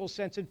biblical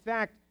sense. In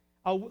fact,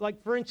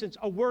 like for instance,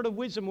 a word of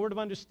wisdom, a word of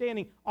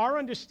understanding, our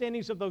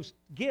understandings of those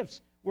gifts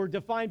were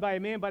defined by a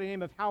man by the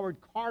name of Howard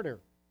Carter,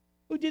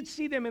 who did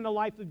see them in the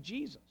life of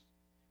Jesus.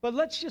 But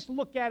let's just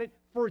look at it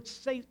for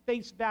its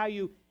face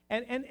value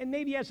and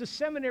maybe as a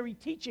seminary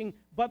teaching,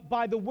 but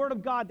by the Word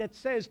of God that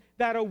says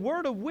that a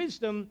word of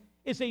wisdom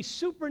is a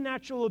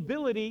supernatural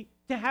ability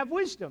to have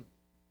wisdom.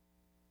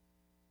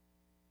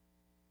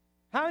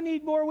 How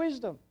need more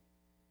wisdom?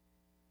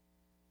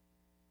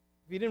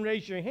 If you didn't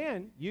raise your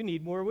hand, you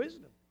need more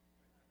wisdom.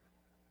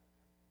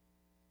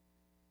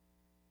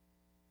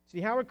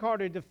 See, Howard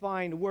Carter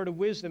defined a word of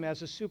wisdom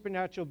as a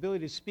supernatural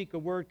ability to speak a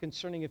word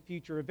concerning a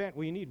future event.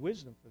 Well, you need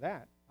wisdom for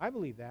that. I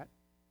believe that.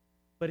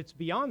 But it's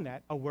beyond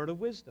that, a word of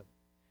wisdom.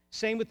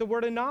 Same with the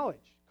word of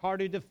knowledge.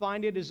 Carter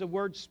defined it as a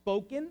word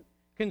spoken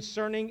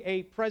concerning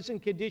a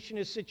present condition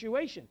or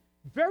situation.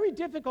 Very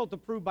difficult to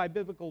prove by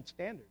biblical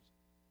standards.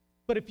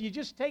 But if you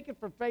just take it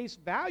for face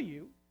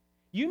value,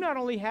 you not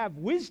only have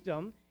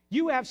wisdom,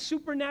 you have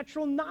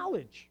supernatural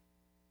knowledge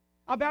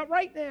about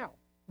right now.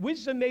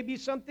 Wisdom may be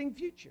something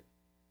future.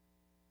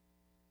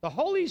 The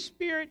Holy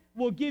Spirit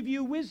will give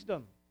you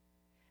wisdom.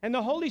 And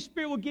the Holy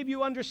Spirit will give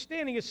you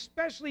understanding,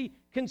 especially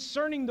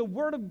concerning the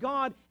Word of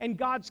God and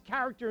God's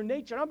character and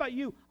nature. How about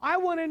you? I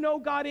want to know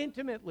God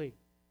intimately.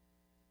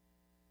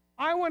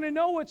 I want to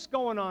know what's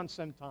going on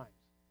sometimes.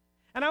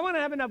 And I want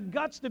to have enough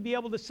guts to be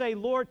able to say,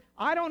 Lord,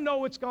 I don't know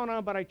what's going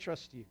on, but I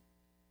trust you.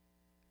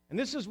 And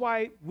this is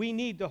why we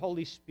need the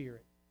Holy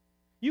Spirit.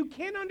 You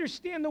can't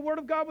understand the Word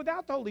of God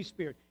without the Holy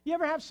Spirit. You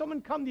ever have someone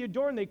come to your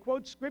door and they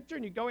quote Scripture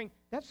and you're going,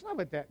 that's not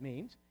what that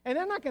means. And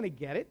they're not going to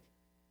get it.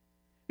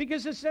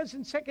 Because it says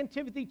in 2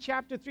 Timothy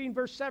chapter 3 and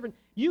verse 7,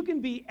 you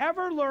can be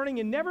ever learning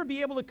and never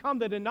be able to come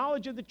to the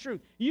knowledge of the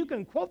truth. You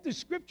can quote the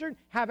Scripture and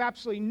have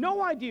absolutely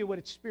no idea what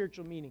its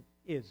spiritual meaning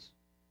is.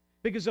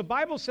 Because the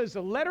Bible says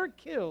the letter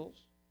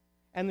kills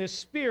and the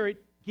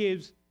Spirit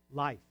gives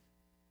life.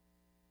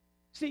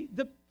 See,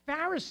 the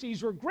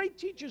Pharisees were great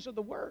teachers of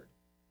the Word,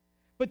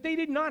 but they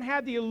did not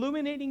have the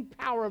illuminating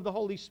power of the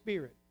Holy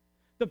Spirit,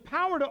 the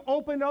power to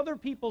open other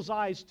people's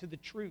eyes to the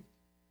truth.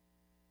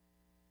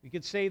 We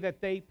could say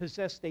that they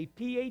possessed a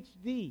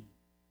PhD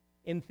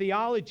in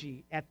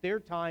theology at their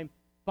time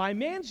by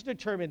man's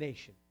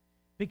determination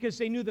because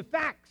they knew the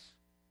facts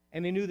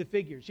and they knew the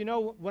figures. You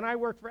know, when I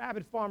worked for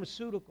Abbott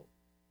Pharmaceutical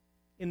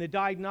in the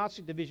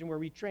diagnostic division where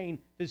we train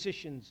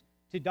physicians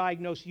to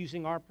diagnose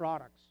using our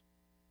products,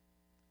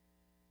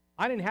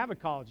 I didn't have a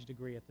college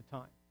degree at the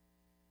time.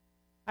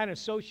 I had an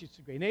associate's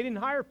degree, and they didn't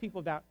hire people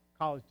without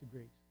college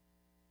degrees.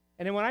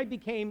 And then when I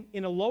became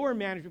in a lower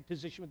management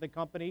position with the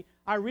company,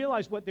 I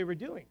realized what they were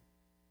doing.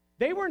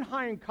 They weren't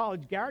hiring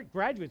college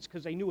graduates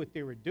because they knew what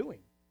they were doing,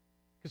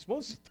 because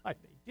most of the time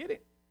they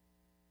didn't.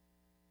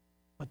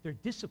 But they're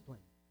disciplined.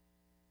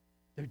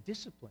 They're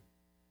disciplined.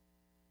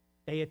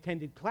 They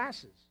attended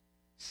classes.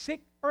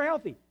 Sick or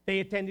healthy, they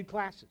attended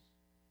classes.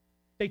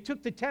 They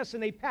took the test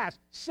and they passed,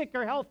 sick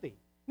or healthy.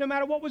 No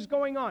matter what was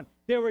going on,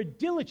 they were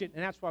diligent,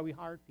 and that's why we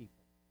hired people.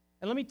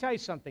 And let me tell you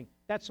something,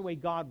 that's the way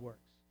God works.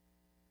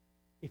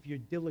 If you're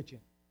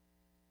diligent.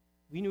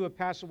 We knew a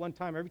pastor one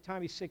time, every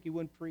time he's sick, he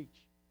wouldn't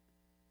preach.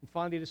 And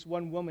finally, this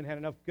one woman had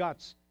enough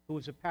guts, who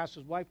was a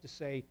pastor's wife, to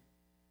say,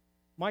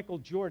 Michael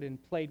Jordan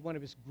played one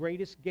of his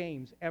greatest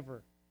games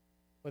ever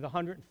with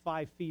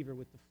 105 fever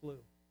with the flu.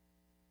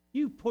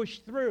 You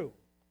pushed through.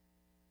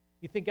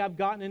 You think I've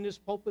gotten in this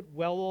pulpit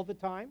well all the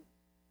time?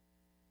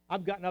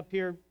 I've gotten up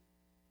here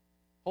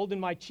holding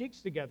my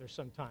cheeks together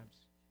sometimes.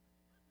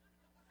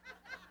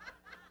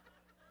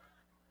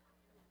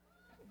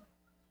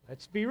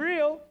 Let's be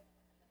real.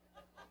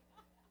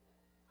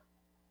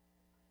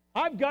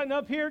 I've gotten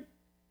up here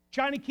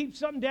trying to keep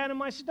something down in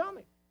my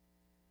stomach.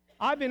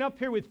 I've been up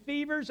here with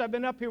fevers. I've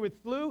been up here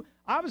with flu.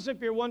 I was up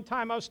here one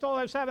time. I was told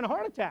I was having a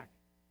heart attack.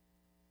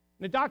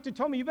 And the doctor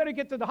told me, you better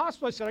get to the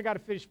hospital. I said, I got to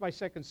finish my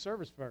second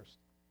service first.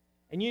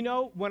 And you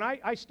know, when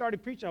I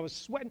started preaching, I was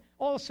sweating.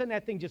 All of a sudden,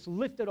 that thing just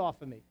lifted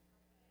off of me.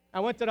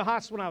 I went to the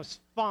hospital and I was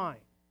fine.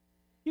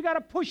 You got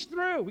to push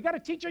through. We got to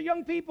teach our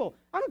young people.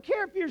 I don't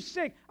care if you're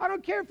sick. I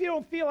don't care if you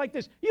don't feel like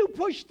this. You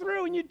push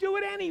through and you do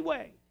it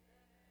anyway.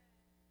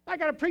 I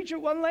got to preach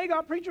with one leg.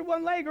 I'll preach with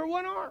one leg or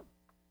one arm.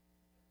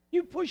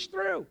 You push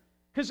through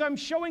because I'm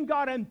showing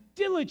God I'm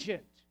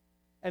diligent.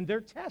 And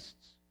they're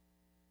tests.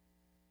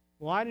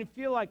 Well, I didn't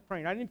feel like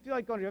praying. I didn't feel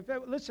like going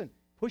to. Listen,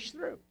 push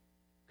through.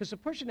 Because the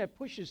person that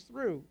pushes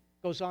through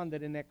goes on to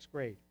the next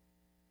grade.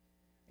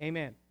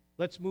 Amen.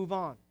 Let's move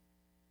on.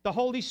 The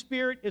Holy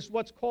Spirit is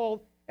what's called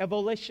a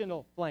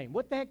volitional flame.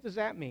 What the heck does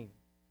that mean?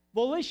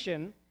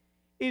 Volition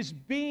is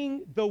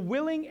being the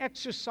willing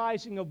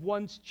exercising of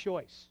one's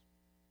choice.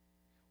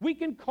 We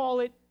can call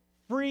it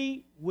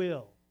free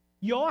will.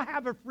 You all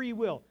have a free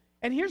will.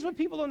 And here's what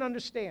people don't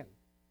understand.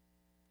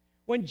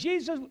 When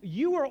Jesus,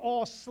 you are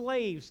all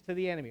slaves to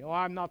the enemy. Oh,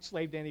 I'm not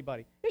slave to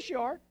anybody. Yes, you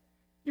are.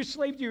 You're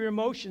slave to your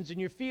emotions and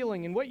your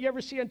feeling and what you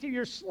ever see on TV.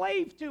 You're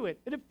slave to it.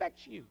 It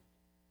affects you.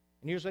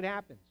 And here's what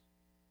happens.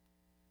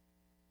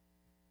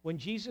 When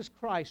Jesus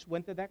Christ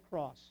went to that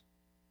cross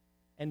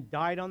and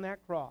died on that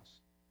cross,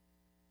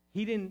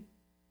 he didn't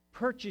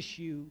purchase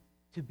you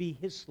to be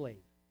his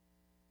slave.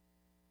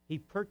 He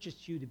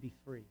purchased you to be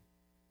free.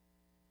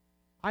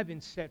 I've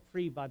been set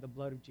free by the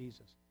blood of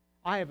Jesus.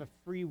 I have a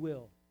free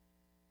will.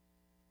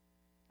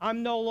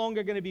 I'm no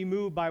longer going to be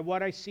moved by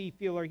what I see,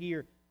 feel, or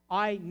hear.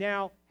 I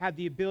now have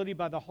the ability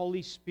by the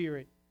Holy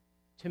Spirit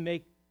to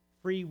make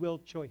free will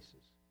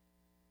choices.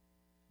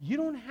 You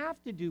don't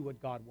have to do what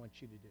God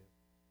wants you to do.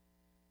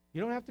 You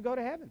don't have to go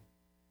to heaven.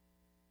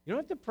 You don't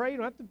have to pray.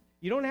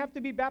 You don't have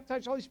to be baptized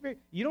with the Holy Spirit.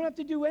 You don't have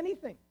to do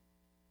anything.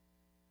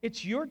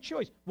 It's your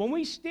choice. When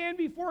we stand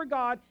before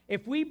God,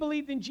 if we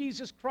believe in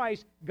Jesus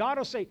Christ, God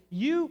will say,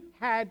 you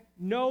had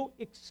no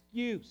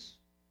excuse.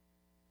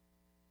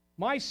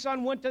 My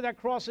son went to that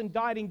cross and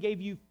died and gave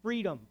you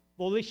freedom,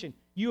 volition.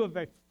 You have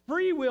a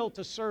free will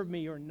to serve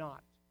me or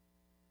not.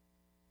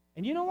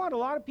 And you know what? A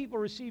lot of people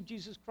receive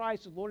Jesus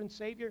Christ as Lord and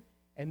Savior,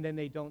 and then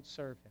they don't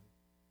serve him.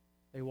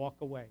 They walk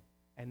away.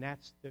 And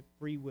that's the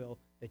free will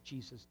that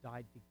Jesus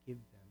died to give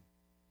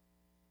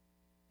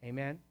them.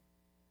 Amen?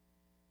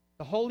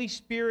 The Holy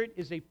Spirit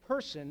is a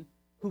person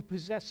who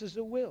possesses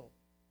a will.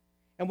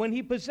 And when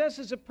he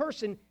possesses a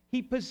person,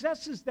 he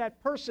possesses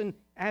that person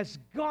as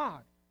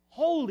God,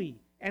 holy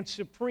and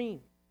supreme.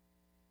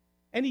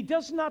 And he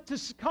does not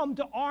succumb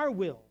to our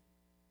will.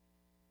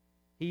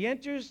 He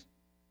enters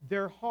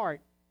their heart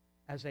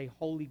as a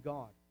holy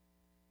God.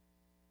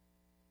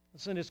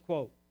 Listen to this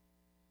quote.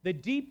 The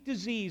deep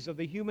disease of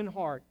the human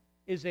heart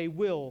is a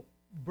will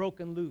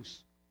broken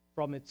loose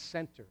from its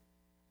center.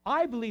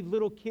 I believe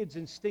little kids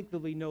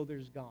instinctively know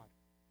there's God.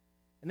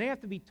 And they have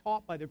to be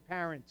taught by their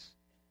parents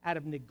out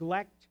of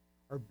neglect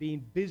or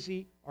being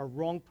busy or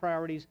wrong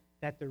priorities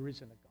that there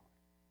isn't a God.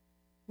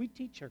 We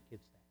teach our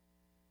kids that.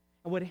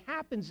 And what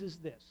happens is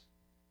this.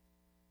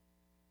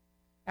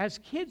 As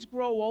kids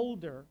grow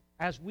older,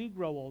 as we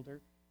grow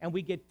older, and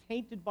we get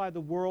tainted by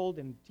the world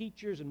and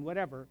teachers and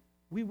whatever,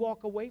 we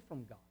walk away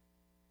from God.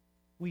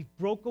 We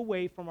broke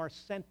away from our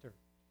center.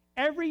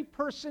 Every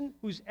person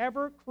who's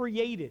ever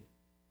created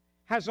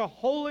has a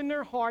hole in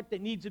their heart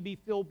that needs to be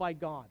filled by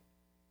God.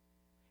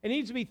 It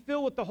needs to be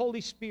filled with the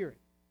Holy Spirit.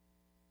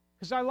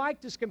 Because I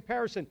like this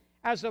comparison.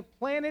 As a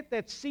planet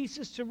that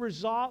ceases to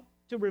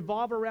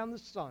revolve around the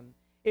sun,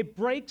 it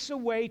breaks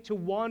away to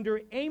wander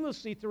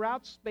aimlessly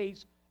throughout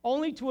space,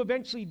 only to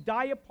eventually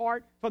die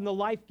apart from the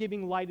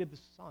life-giving light of the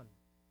sun.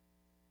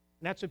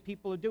 And that's what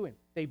people are doing.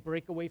 They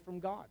break away from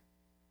God.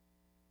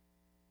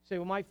 Say,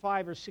 well, my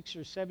 5 or 6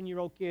 or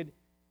 7-year-old kid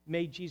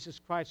made Jesus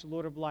Christ the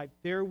Lord of life.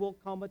 There will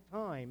come a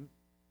time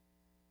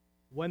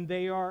when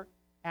they are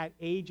at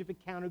age of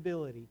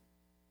accountability,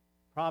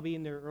 probably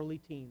in their early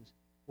teens,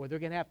 where they're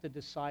going to have to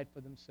decide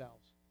for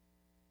themselves.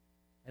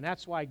 And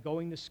that's why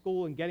going to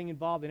school and getting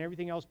involved in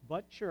everything else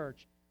but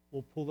church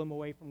will pull them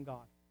away from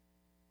God.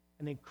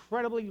 An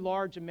incredibly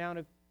large amount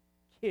of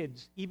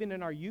kids, even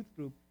in our youth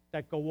group,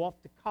 that go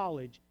off to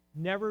college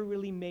never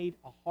really made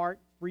a heart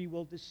free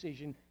will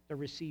decision to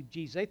receive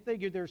Jesus. They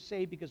figured they're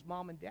saved because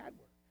mom and dad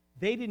were.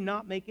 They did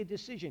not make a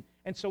decision.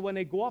 And so when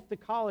they go off to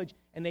college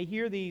and they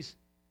hear these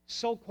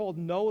so-called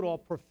know-it-all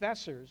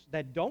professors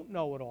that don't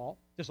know it all,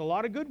 there's a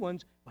lot of good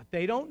ones, but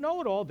they don't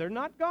know it all. They're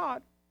not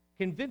God.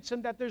 Convince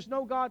them that there's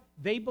no God,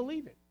 they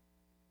believe it.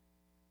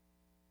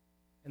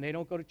 And they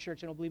don't go to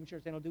church, they don't believe in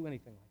church, they don't do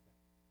anything like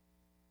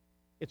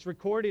that. It's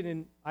recorded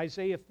in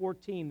Isaiah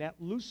 14 that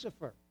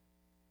Lucifer,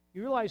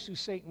 you realize who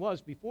Satan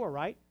was before,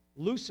 right?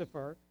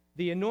 Lucifer,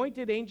 the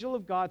anointed angel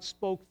of God,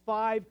 spoke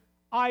 5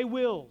 I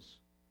wills.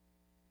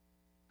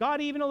 God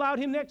even allowed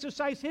him to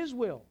exercise his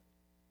will.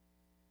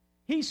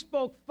 He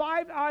spoke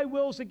 5 I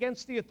wills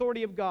against the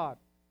authority of God,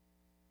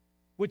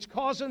 which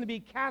caused him to be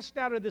cast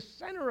out of the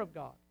center of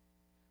God,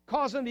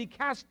 caused him to be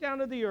cast down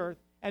to the earth,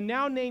 and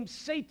now named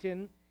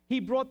Satan. He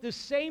brought the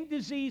same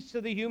disease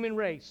to the human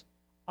race.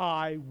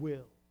 I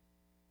will.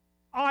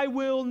 I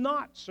will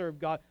not serve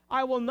God.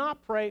 I will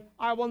not pray.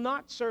 I will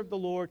not serve the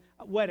Lord.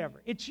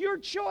 Whatever. It's your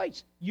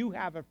choice. You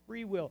have a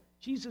free will.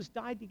 Jesus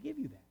died to give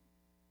you that.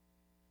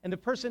 And the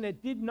person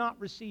that did not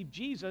receive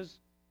Jesus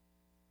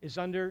is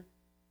under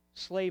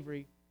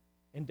slavery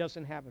and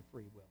doesn't have a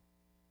free will.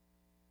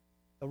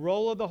 The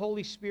role of the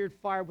Holy Spirit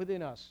fire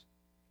within us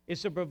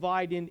is to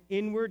provide an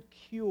inward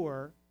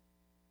cure,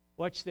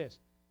 watch this,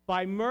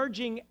 by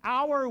merging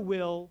our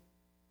will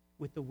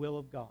with the will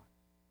of God.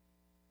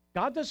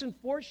 God doesn't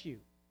force you.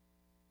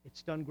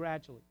 It's done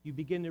gradually. You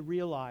begin to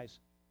realize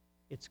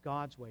it's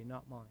God's way,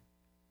 not mine.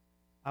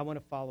 I want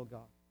to follow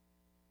God.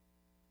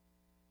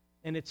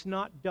 And it's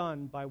not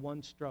done by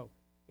one stroke.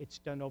 It's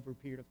done over a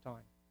period of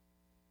time.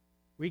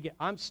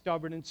 I'm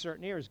stubborn in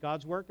certain areas.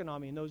 God's working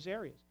on me in those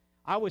areas.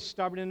 I was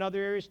stubborn in other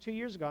areas 2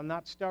 years ago. I'm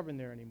not stubborn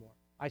there anymore.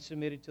 I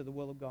submitted to the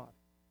will of God.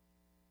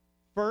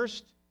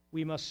 First,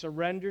 we must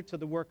surrender to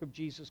the work of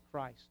Jesus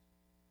Christ.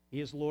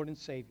 He is Lord and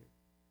Savior.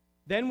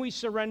 Then we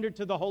surrender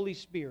to the Holy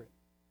Spirit.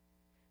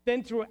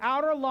 Then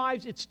throughout our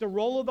lives, it's the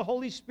role of the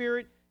Holy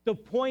Spirit to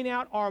point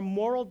out our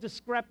moral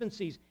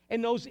discrepancies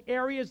and those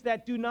areas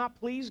that do not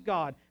please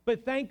God.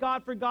 But thank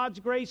God for God's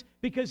grace,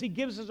 because He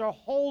gives us our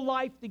whole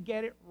life to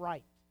get it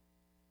right.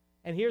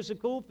 And here's the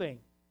cool thing.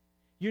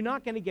 You're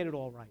not going to get it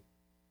all right.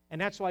 And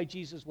that's why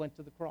Jesus went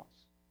to the cross.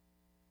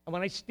 And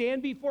when I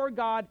stand before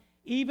God,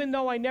 even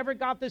though I never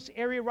got this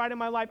area right in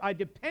my life, I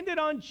depended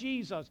on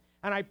Jesus.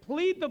 And I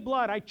plead the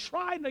blood. I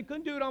tried and I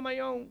couldn't do it on my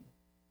own.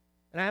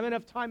 And I have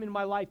enough time in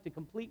my life to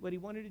complete what He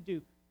wanted to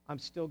do. I'm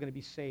still going to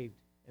be saved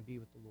and be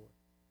with the Lord.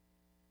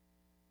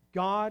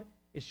 God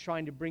is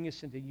trying to bring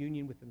us into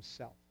union with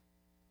Himself.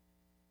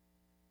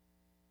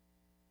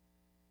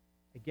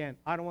 Again,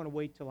 I don't want to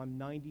wait till I'm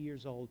 90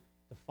 years old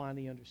to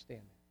finally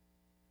understand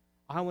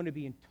that. I want to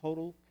be in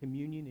total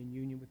communion and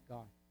union with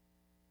God.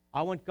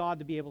 I want God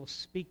to be able to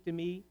speak to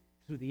me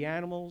through the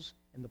animals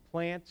and the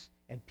plants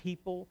and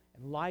people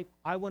and life.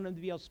 I want Him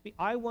to be able to speak.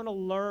 I want to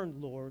learn,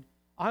 Lord.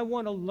 I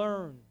want to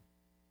learn.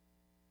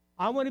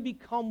 I want to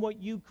become what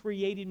You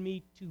created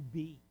me to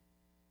be.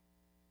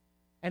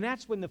 And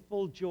that's when the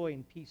full joy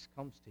and peace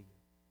comes to you.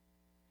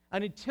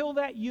 And until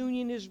that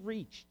union is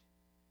reached,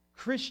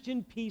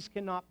 Christian peace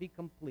cannot be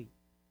complete.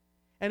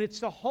 And it's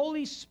the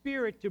Holy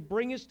Spirit to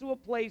bring us to a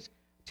place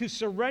to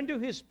surrender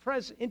into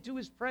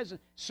His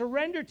presence,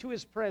 surrender to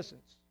His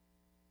presence,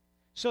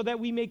 so that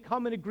we may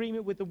come in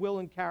agreement with the will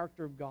and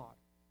character of God.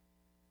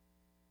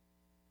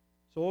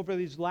 So over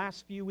these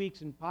last few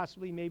weeks, and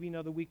possibly maybe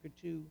another week or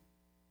two,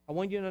 I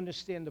want you to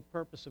understand the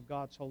purpose of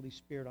God's Holy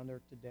Spirit on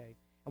earth today,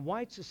 and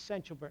why it's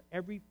essential for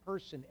every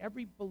person,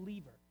 every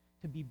believer,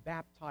 to be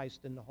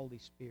baptized in the Holy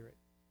Spirit.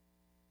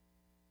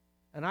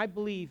 And I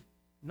believe,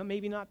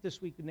 maybe not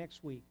this week, but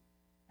next week,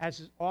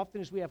 as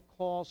often as we have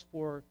calls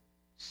for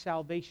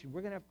salvation,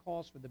 we're going to have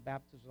calls for the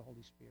baptism of the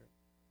Holy Spirit.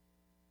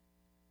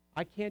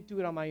 I can't do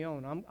it on my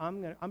own.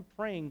 I'm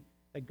praying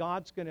that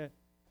God's going to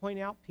point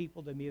out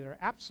people to me that are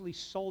absolutely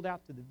sold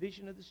out to the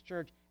vision of this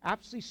church,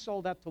 absolutely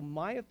sold out to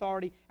my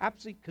authority,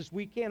 absolutely, because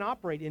we can't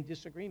operate in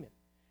disagreement.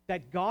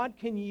 That God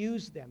can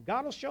use them.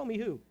 God will show me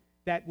who.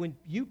 That when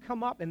you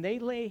come up and they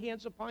lay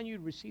hands upon you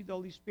to receive the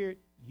Holy Spirit,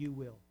 you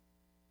will.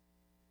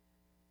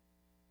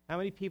 How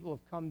many people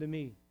have come to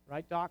me,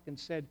 right, Doc, and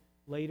said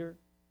later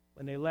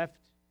when they left,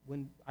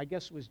 when I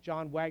guess it was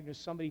John Wagner,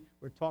 somebody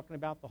were talking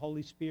about the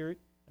Holy Spirit,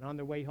 and on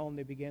their way home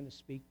they began to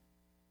speak.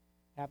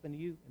 Happened to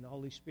you in the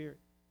Holy Spirit.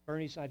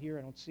 Bernie's not here.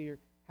 I don't see her.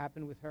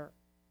 Happened with her.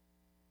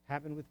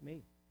 Happened with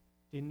me.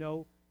 Didn't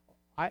know.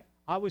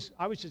 I was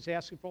just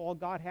asking for all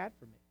God had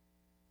for me.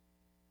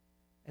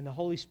 And the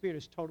Holy Spirit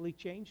has totally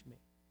changed me.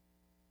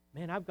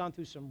 Man, I've gone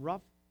through some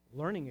rough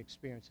learning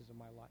experiences in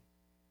my life.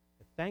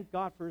 But thank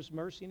God for His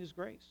mercy and His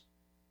grace.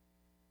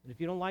 And if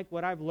you don't like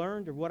what I've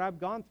learned or what I've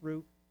gone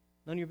through,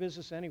 none of your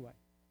business anyway.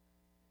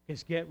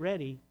 Because get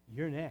ready,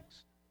 you're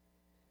next.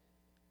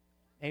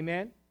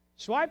 Amen?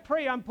 So I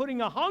pray I'm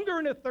putting a hunger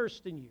and a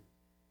thirst in you.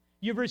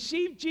 You've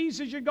received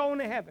Jesus, you're going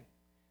to heaven.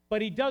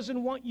 But he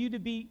doesn't want you to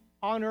be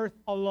on earth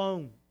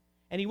alone.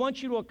 And he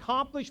wants you to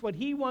accomplish what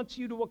he wants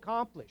you to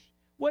accomplish,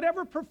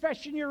 whatever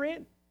profession you're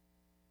in.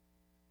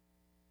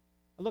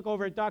 I look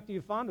over at Dr.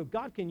 Ufando.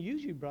 God can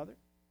use you, brother.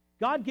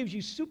 God gives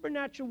you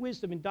supernatural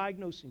wisdom in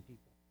diagnosing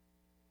people.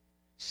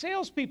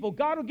 Salespeople,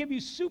 God will give you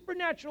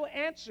supernatural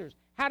answers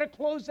how to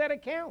close that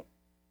account.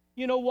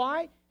 You know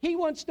why? He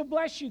wants to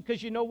bless you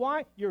because you know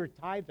why? You're a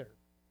tither.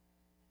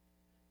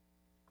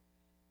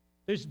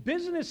 There's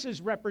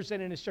businesses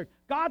represented in this church.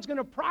 God's going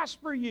to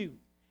prosper you.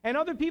 And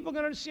other people are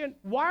going to understand,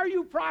 why are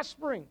you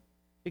prospering?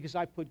 Because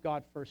I put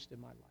God first in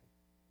my life.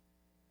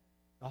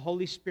 The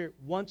Holy Spirit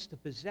wants to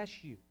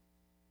possess you.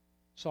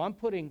 So I'm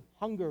putting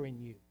hunger in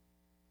you.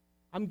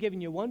 I'm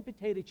giving you one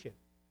potato chip.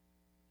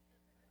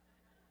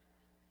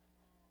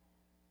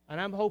 And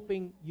I'm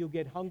hoping you'll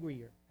get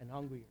hungrier and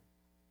hungrier.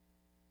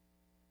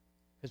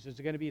 Because there's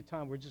going to be a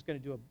time we're just going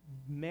to do a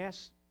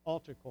mass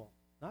altar call.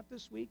 Not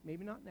this week,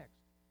 maybe not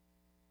next.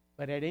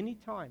 But at any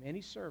time,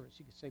 any service,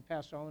 you can say,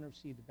 Pastor, I want to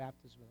receive the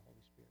baptism of the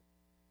Holy Spirit.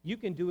 You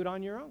can do it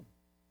on your own.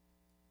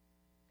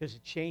 Because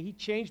he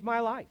changed my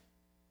life.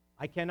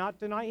 I cannot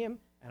deny him,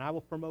 and I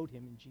will promote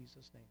him in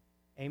Jesus' name.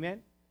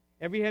 Amen?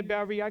 Every head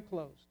bowed, every eye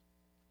closed.